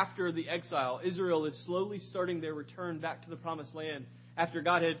after the exile. Israel is slowly starting their return back to the Promised Land after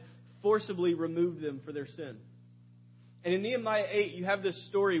God had forcibly removed them for their sin. And in Nehemiah 8, you have this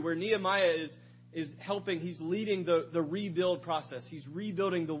story where Nehemiah is helping. He's leading the rebuild process. He's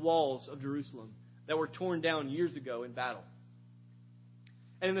rebuilding the walls of Jerusalem that were torn down years ago in battle.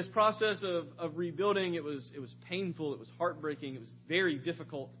 And in this process of rebuilding, it was painful. It was heartbreaking. It was very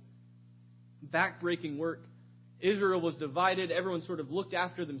difficult, backbreaking work. Israel was divided. Everyone sort of looked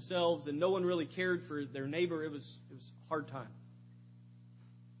after themselves, and no one really cared for their neighbor. It was a hard time.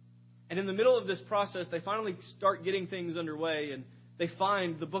 And in the middle of this process, they finally start getting things underway, and they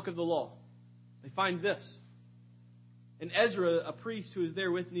find the book of the law. They find this. And Ezra, a priest who is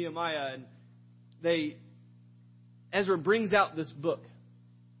there with Nehemiah, and Ezra brings out this book.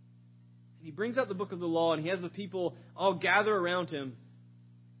 And he brings out the book of the law, and he has the people all gather around him,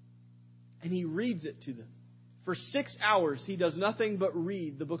 and he reads it to them. For 6 hours, he does nothing but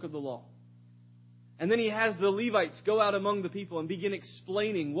read the book of the law. And then he has the Levites go out among the people and begin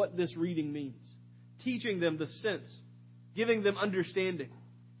explaining what this reading means, teaching them the sense, giving them understanding.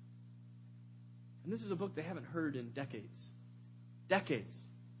 And this is a book they haven't heard in decades. Decades.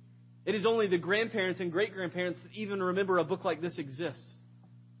 It is only the grandparents and great-grandparents that even remember a book like this exists.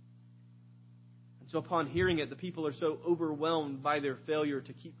 And so upon hearing it, the people are so overwhelmed by their failure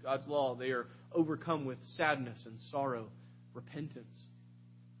to keep God's law. They are overcome with sadness and sorrow, repentance,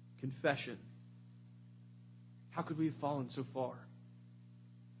 confession. How could we have fallen so far?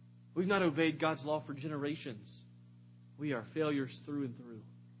 We've not obeyed God's law for generations. We are failures through and through.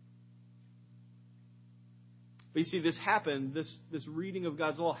 But you see, this happened, this reading of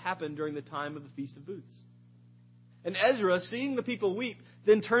God's law happened during the time of the Feast of Booths. And Ezra, seeing the people weep,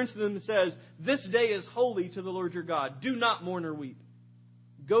 then turns to them and says, "This day is holy to the Lord your God. Do not mourn or weep.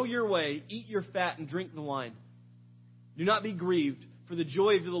 Go your way, eat your fat, and drink the wine. Do not be grieved, for the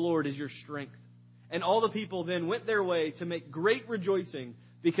joy of the Lord is your strength." And all the people then went their way to make great rejoicing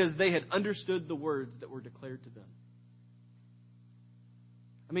because they had understood the words that were declared to them.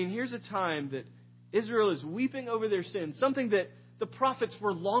 I mean, here's a time that Israel is weeping over their sins, something that the prophets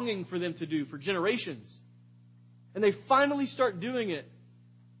were longing for them to do for generations. And they finally start doing it.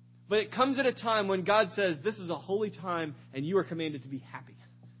 But it comes at a time when God says, this is a holy time and you are commanded to be happy.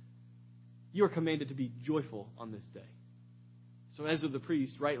 You are commanded to be joyful on this day. So Ezra the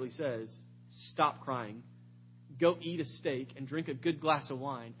priest rightly says, stop crying, go eat a steak and drink a good glass of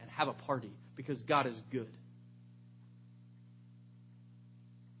wine and have a party because God is good.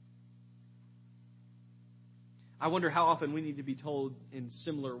 I wonder how often we need to be told in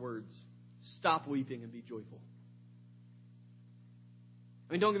similar words, stop weeping and be joyful.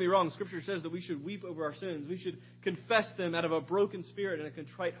 I mean, don't get me wrong. Scripture says that we should weep over our sins. We should confess them out of a broken spirit and a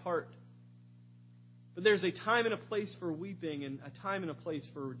contrite heart. But there's a time and a place for weeping and a time and a place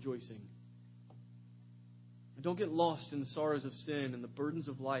for rejoicing. And don't get lost in the sorrows of sin and the burdens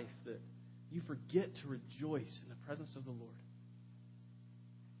of life that you forget to rejoice in the presence of the Lord.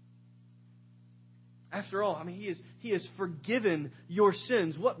 After all, I mean, He has forgiven your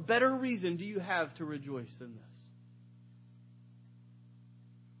sins. What better reason do you have to rejoice than this?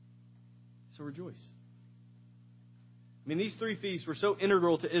 So rejoice. I mean, these three feasts were so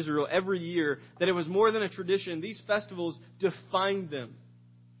integral to Israel every year that it was more than a tradition. These festivals defined them.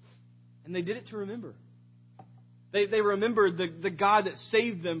 And they did it to remember. They remembered the God that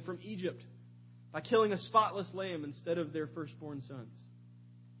saved them from Egypt by killing a spotless lamb instead of their firstborn sons.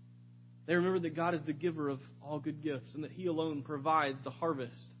 They remembered that God is the giver of all good gifts and that He alone provides the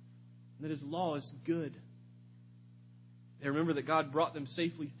harvest and that His law is good. They remember that God brought them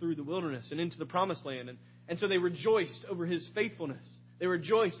safely through the wilderness and into the promised land. And so they rejoiced over His faithfulness. They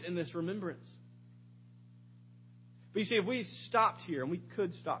rejoiced in this remembrance. But you see, if we stopped here, and we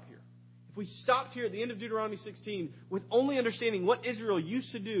could stop here, if we stopped here at the end of Deuteronomy 16 with only understanding what Israel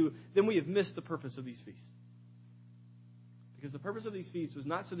used to do, then we have missed the purpose of these feasts. Because the purpose of these feasts was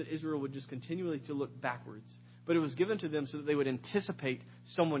not so that Israel would just continually to look backwards, but it was given to them so that they would anticipate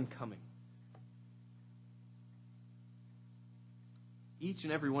someone coming. Each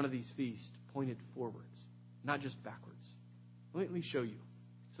and every one of these feasts pointed forwards, not just backwards. Let me show you.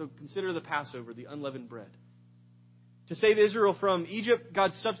 So consider the Passover, the unleavened bread. To save Israel from Egypt,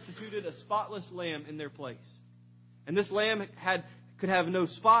 God substituted a spotless lamb in their place. And this lamb could have no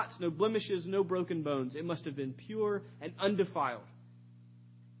spots, no blemishes, no broken bones. It must have been pure and undefiled.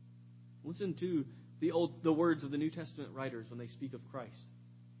 Listen to the words of the New Testament writers when they speak of Christ.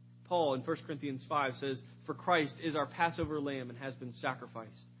 Paul in 1 Corinthians 5 says, "For Christ is our Passover lamb and has been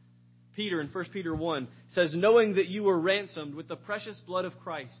sacrificed." Peter in 1 Peter 1 says, "Knowing that you were ransomed with the precious blood of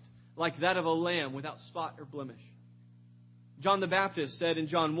Christ, like that of a lamb without spot or blemish." John the Baptist said in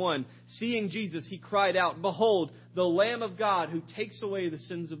John 1, "Seeing Jesus, he cried out, 'Behold, the Lamb of God who takes away the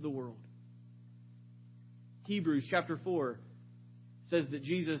sins of the world.'" Hebrews chapter 4 says that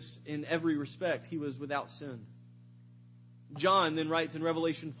Jesus, in every respect, he was without sin. John then writes in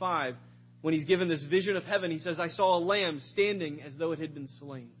Revelation 5, when he's given this vision of heaven, he says, "I saw a lamb standing as though it had been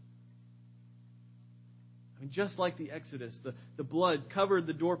slain." I mean, just like the Exodus, the blood covered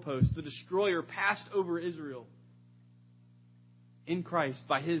the doorpost. The destroyer passed over Israel. In Christ,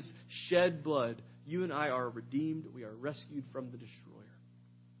 by his shed blood, you and I are redeemed. We are rescued from the destroyer.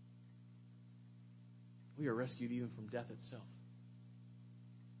 We are rescued even from death itself.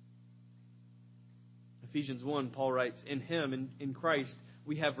 Ephesians 1, Paul writes, "In him, in Christ,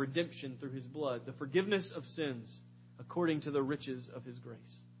 we have redemption through his blood, the forgiveness of sins, according to the riches of his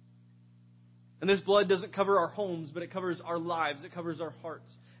grace." And this blood doesn't cover our homes, but it covers our lives. It covers our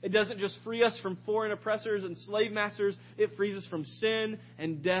hearts. It doesn't just free us from foreign oppressors and slave masters. It frees us from sin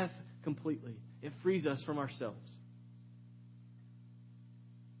and death completely. It frees us from ourselves.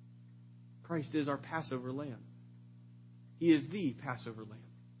 Christ is our Passover lamb. He is the Passover lamb.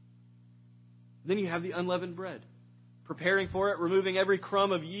 Then you have the unleavened bread. Preparing for it, removing every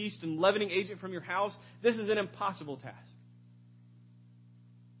crumb of yeast and leavening agent from your house. This is an impossible task.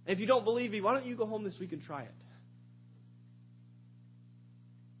 And if you don't believe me, why don't you go home this week and try it?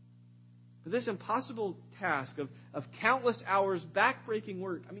 But this impossible task of countless hours, back-breaking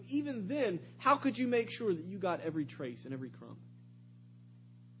work, I mean, even then, how could you make sure that you got every trace and every crumb?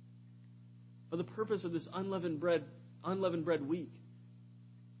 But the purpose of this unleavened bread week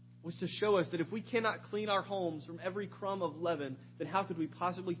was to show us that if we cannot clean our homes from every crumb of leaven, then how could we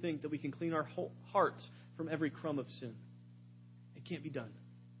possibly think that we can clean our hearts from every crumb of sin? It can't be done.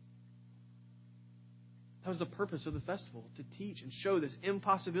 That was the purpose of the festival, to teach and show this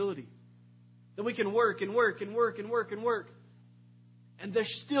impossibility. That we can work and work and work and work and work, and there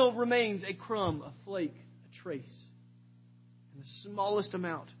still remains a crumb, a flake, a trace. And the smallest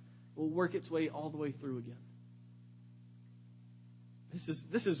amount will work its way all the way through again.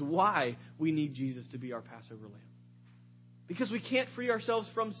 This is why we need Jesus to be our Passover lamb. Because we can't free ourselves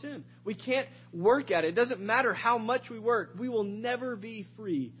from sin. We can't work at it. It doesn't matter how much we work. We will never be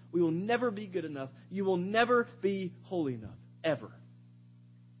free. We will never be good enough. You will never be holy enough. Ever.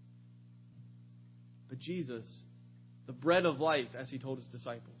 But Jesus, the bread of life, as he told his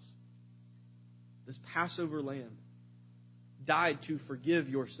disciples, this Passover lamb, died to forgive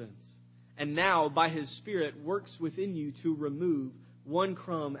your sins. And now, by his Spirit, works within you to remove one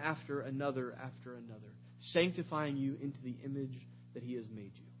crumb after another, sanctifying you into the image that he has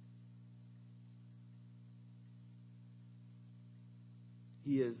made you.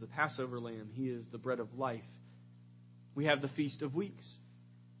 He is the Passover lamb. He is the bread of life. We have the Feast of Weeks.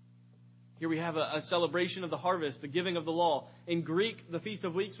 Here we have a celebration of the harvest, the giving of the law. In Greek, the Feast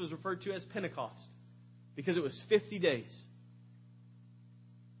of Weeks was referred to as Pentecost because it was 50 days.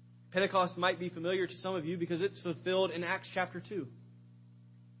 Pentecost might be familiar to some of you because it's fulfilled in Acts chapter 2.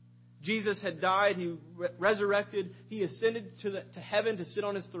 Jesus had died, he resurrected, he ascended to heaven to sit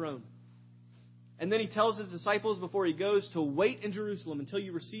on his throne. And then he tells his disciples before he goes to wait in Jerusalem until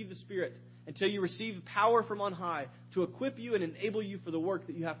you receive the Spirit, until you receive power from on high to equip you and enable you for the work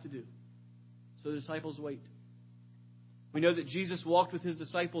that you have to do. So the disciples wait. We know that Jesus walked with his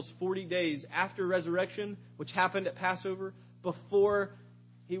disciples 40 days after resurrection, which happened at Passover.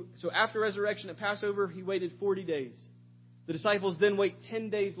 So after resurrection at Passover, he waited 40 days. The disciples then wait 10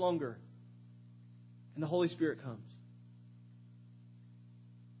 days longer, and the Holy Spirit comes.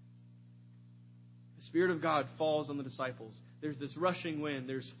 The Spirit of God falls on the disciples. There's this rushing wind.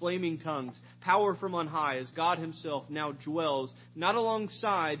 There's flaming tongues. Power from on high as God himself now dwells, not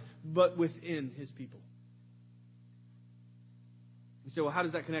alongside, but within his people. You say, well, how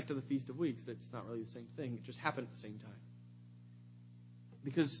does that connect to the Feast of Weeks? That's not really the same thing. It just happened at the same time.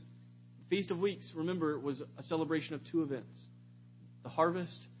 Because the Feast of Weeks, remember, was a celebration of two events, the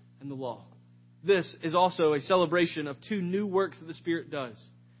harvest and the law. This is also a celebration of two new works that the Spirit does.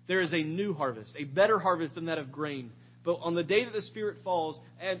 There is a new harvest, a better harvest than that of grain, But on the day that the Spirit falls,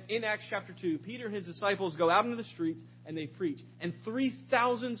 and in Acts chapter 2, Peter and his disciples go out into the streets and they preach. And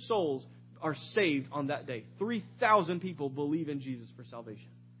 3,000 souls are saved on that day. 3,000 people believe in Jesus for salvation.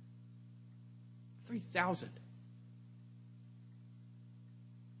 3,000.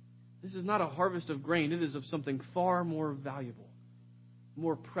 This is not a harvest of grain. It is of something far more valuable,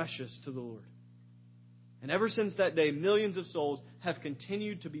 more precious to the Lord. And ever since that day, millions of souls have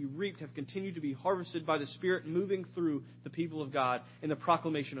continued to be reaped, have continued to be harvested by the Spirit moving through the people of God in the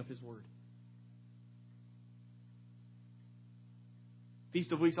proclamation of His Word.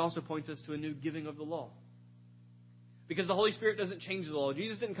 Feast of Weeks also points us to a new giving of the law. Because the Holy Spirit doesn't change the law.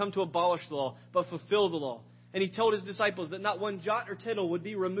 Jesus didn't come to abolish the law, but fulfill the law. And He told His disciples that not one jot or tittle would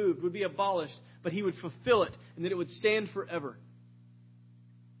be removed, would be abolished, but He would fulfill it, and that it would stand forever.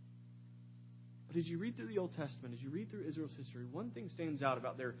 But as you read through the Old Testament, as you read through Israel's history, one thing stands out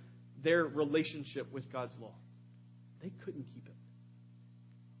about their relationship with God's law. They couldn't keep it.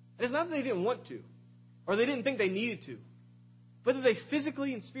 And it's not that they didn't want to, or they didn't think they needed to, but that they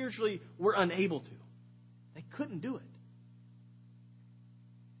physically and spiritually were unable to. They couldn't do it.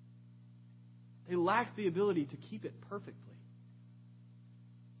 They lacked the ability to keep it perfectly.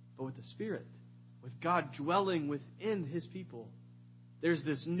 But with the Spirit, with God dwelling within His people, there's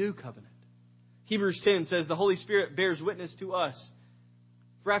this new covenant. Hebrews 10 says, the Holy Spirit bears witness to us.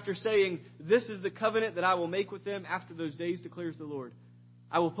 For after saying, this is the covenant that I will make with them after those days, declares the Lord.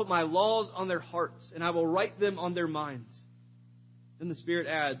 I will put my laws on their hearts, and I will write them on their minds. Then the Spirit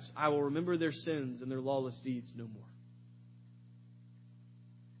adds, I will remember their sins and their lawless deeds no more.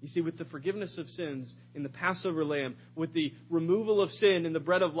 You see, with the forgiveness of sins in the Passover lamb, with the removal of sin in the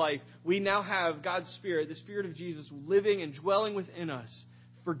bread of life, we now have God's Spirit, the Spirit of Jesus, living and dwelling within us,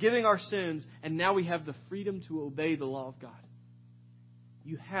 forgiving our sins, and now we have the freedom to obey the law of God.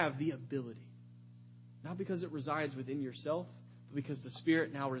 You have the ability. Not because it resides within yourself, but because the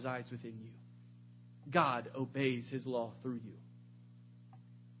Spirit now resides within you. God obeys His law through you.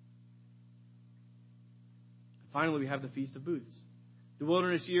 Finally, we have the Feast of Booths. The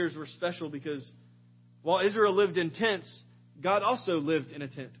wilderness years were special because while Israel lived in tents, God also lived in a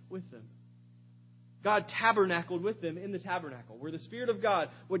tent with them. God tabernacled with them in the tabernacle, where the Spirit of God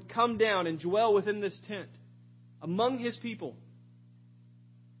would come down and dwell within this tent among His people.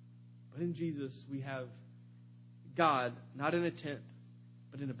 But in Jesus, we have God not in a tent,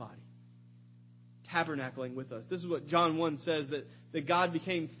 but in a body, tabernacling with us. This is what John 1 says, that God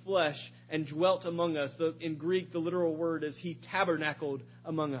became flesh and dwelt among us. In Greek, the literal word is He tabernacled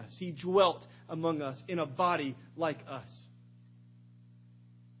among us. He dwelt among us in a body like us.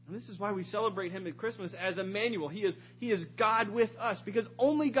 And this is why we celebrate Him at Christmas as Emmanuel. He is God with us, because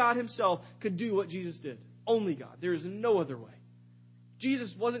only God Himself could do what Jesus did. Only God. There is no other way.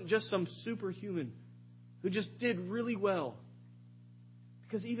 Jesus wasn't just some superhuman who just did really well.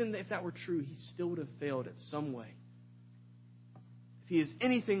 Because even if that were true, He still would have failed at some way. If He is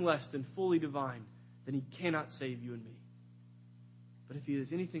anything less than fully divine, then He cannot save you and me. But if He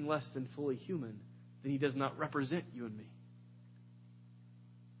is anything less than fully human, then He does not represent you and me.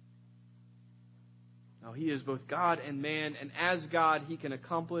 Now, He is both God and man, and as God, He can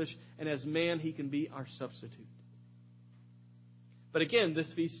accomplish, and as man, He can be our substitute. But again,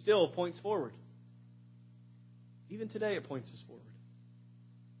 this feast still points forward. Even today, it points us forward.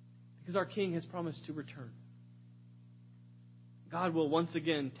 Because our King has promised to return. God will once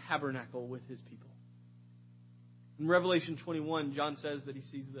again tabernacle with His people. In Revelation 21, John says that he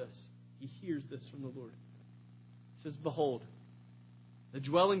sees this. He hears this from the Lord. He says, behold, the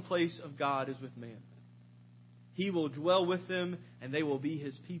dwelling place of God is with man. He will dwell with them, and they will be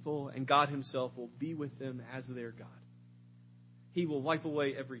His people, and God Himself will be with them as their God. He will wipe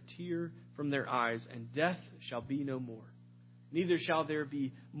away every tear from their eyes, and death shall be no more. Neither shall there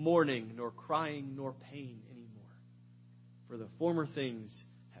be mourning, nor crying, nor pain anymore. For the former things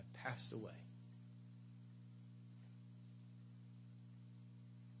have passed away.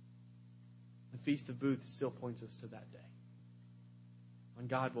 The Feast of Booths still points us to that day, when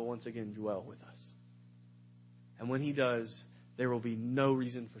God will once again dwell with us. And when He does, there will be no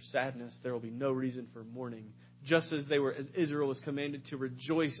reason for sadness. There will be no reason for mourning. Just as Israel was commanded to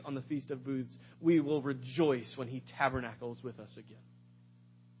rejoice on the Feast of Booths, we will rejoice when He tabernacles with us again.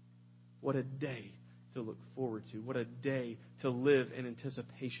 What a day to look forward to. What a day to live in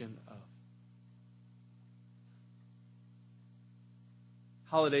anticipation of.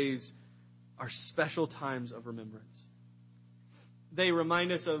 Holidays are special times of remembrance. They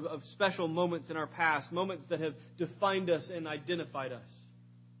remind us of special moments in our past, moments that have defined us and identified us.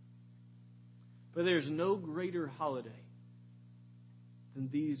 But there's no greater holiday than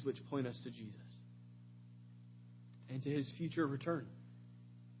these which point us to Jesus. and to His future return.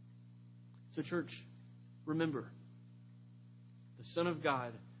 So, church, remember, the Son of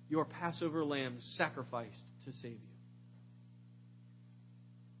God, your Passover lamb, sacrificed to save you.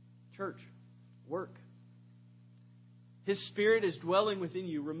 Church, work. His Spirit is dwelling within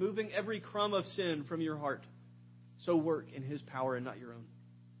you, removing every crumb of sin from your heart. So work in His power and not your own.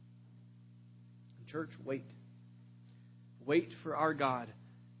 And church, wait. Wait for our God,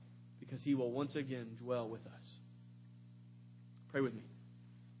 because He will once again dwell with us. Pray with me.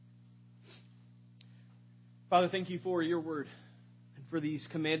 Father, thank you for your word and for these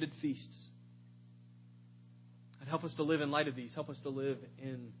commanded feasts. And help us to live in light of these. Help us to live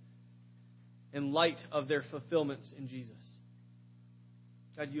in light of their fulfillments in Jesus.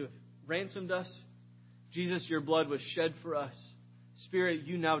 God, you have ransomed us. Jesus, your blood was shed for us. Spirit,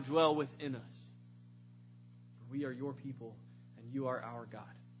 you now dwell within us. For we are your people, and you are our God.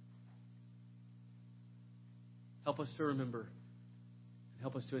 Help us to remember, and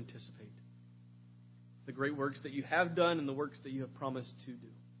help us to anticipate the great works that you have done and the works that you have promised to do.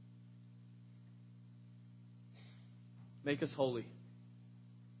 Make us holy.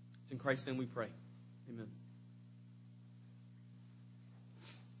 It's in Christ's name we pray. Amen.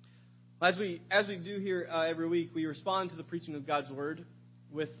 As we do here every week, we respond to the preaching of God's Word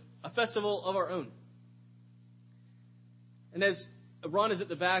with a festival of our own. And as Ron is at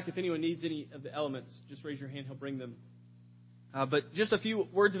the back, if anyone needs any of the elements, just raise your hand, he'll bring them. But just a few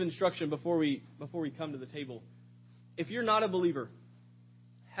words of instruction before we come to the table. If you're not a believer,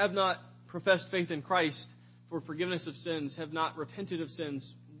 have not professed faith in Christ for forgiveness of sins, have not repented of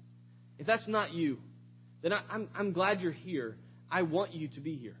sins, if that's not you, then I'm glad you're here. I want you to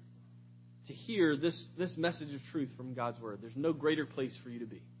be here, to hear this message of truth from God's Word. There's no greater place for you to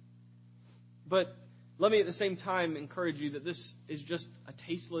be. But let me at the same time encourage you that this is just a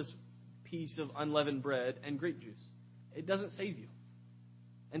tasteless piece of unleavened bread and grape juice. It doesn't save you.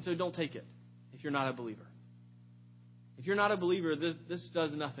 And so don't take it if you're not a believer. If you're not a believer, this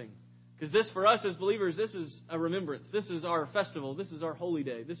does nothing. Because this, for us as believers, this is a remembrance. This is our festival. This is our holy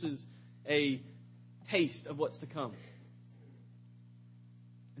day. This is a taste of what's to come.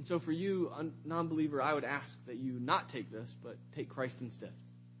 And so for you, a non-believer, I would ask that you not take this, but take Christ instead.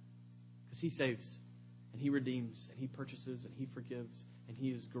 Because He saves, and He redeems, and He purchases, and He forgives, and He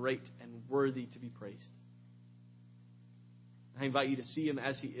is great and worthy to be praised. I invite you to see Him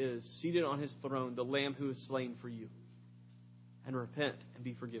as He is, seated on His throne, the Lamb who is slain for you. And repent and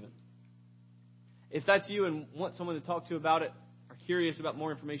be forgiven. If that's you and want someone to talk to about it, or curious about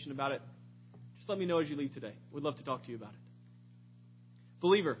more information about it, just let me know as you leave today. We'd love to talk to you about it.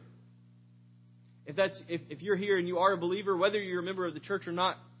 Believer, if you're here and you are a believer, whether you're a member of the church or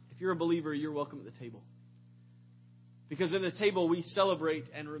not, if you're a believer, you're welcome at the table. Because in this table, we celebrate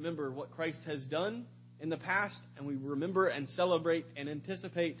and remember what Christ has done in the past, and we remember and celebrate and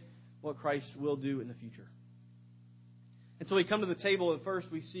anticipate what Christ will do in the future. And so we come to the table, and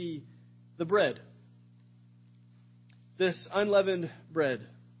first we see the bread. This unleavened bread,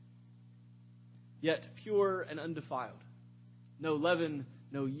 yet pure and undefiled. No leaven,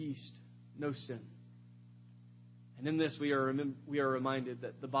 no yeast, no sin. And in this we are reminded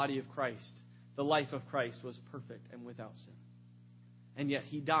that the body of Christ, the life of Christ, was perfect and without sin. And yet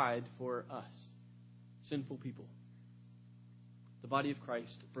He died for us, sinful people. The body of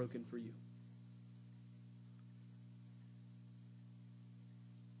Christ broken for you.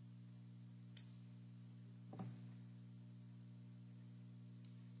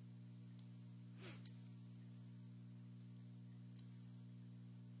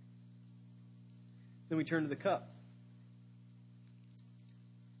 Then we turn to the cup.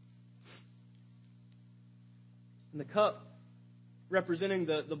 And the cup representing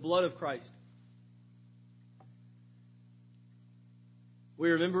the blood of Christ.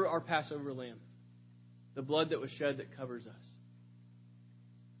 We remember our Passover lamb, the blood that was shed that covers us.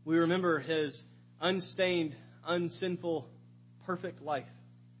 We remember His unstained, unsinful, perfect life,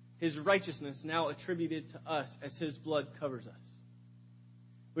 His righteousness now attributed to us as His blood covers us.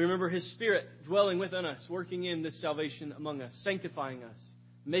 We remember His Spirit dwelling within us, working in this salvation among us, sanctifying us,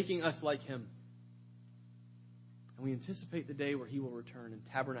 making us like Him. And we anticipate the day where He will return and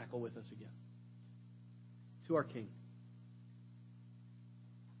tabernacle with us again. To our King.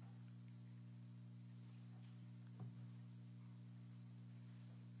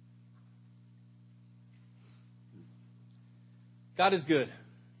 God is good.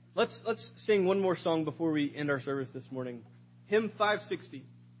 Let's sing one more song before we end our service this morning. Hymn 560.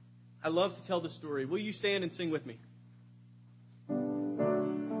 I love to tell the story. Will you stand and sing with me?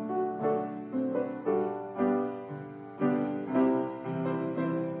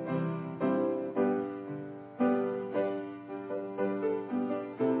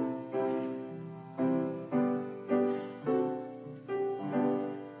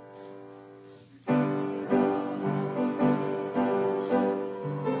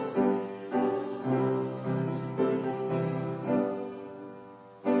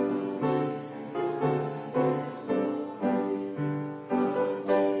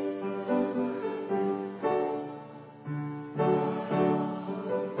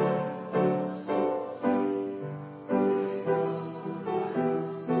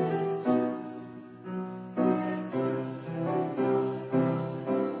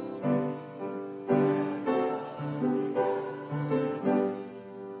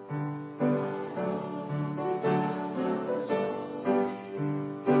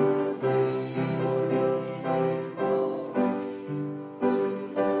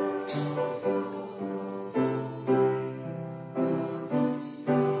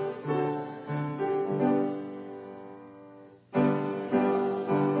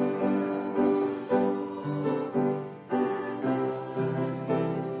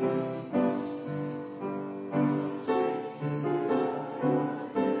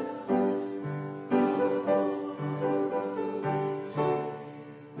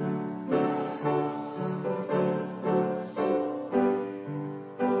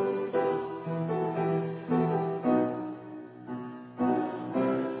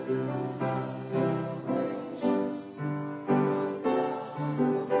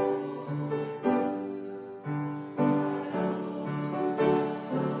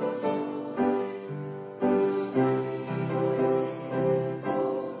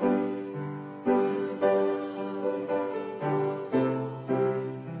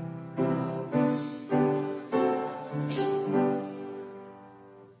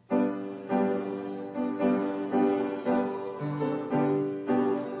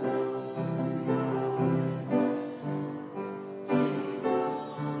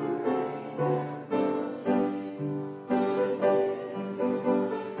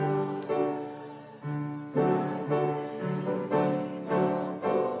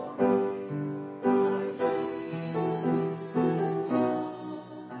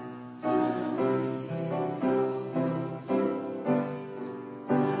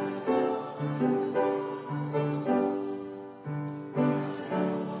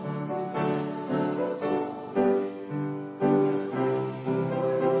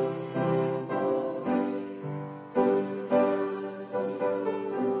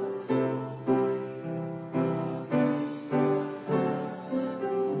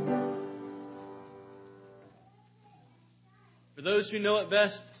 For those who know it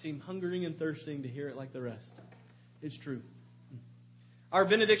best seem hungering and thirsting to hear it like the rest. It's true. Our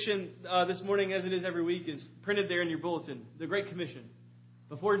benediction this morning, as it is every week, is printed there in your bulletin, the Great Commission.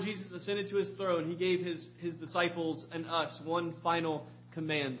 Before Jesus ascended to his throne, he gave his disciples and us one final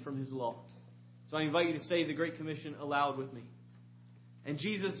command from his law. So I invite you to say the Great Commission aloud with me. And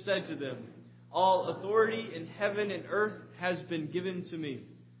Jesus said to them, "All authority in heaven and earth has been given to me.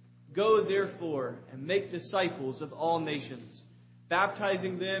 Go therefore and make disciples of all nations,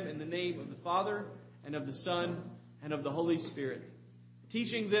 baptizing them in the name of the Father and of the Son and of the Holy Spirit,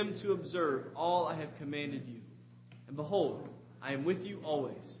 teaching them to observe all I have commanded you. And behold, I am with you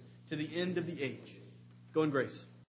always, to the end of the age." Go in grace.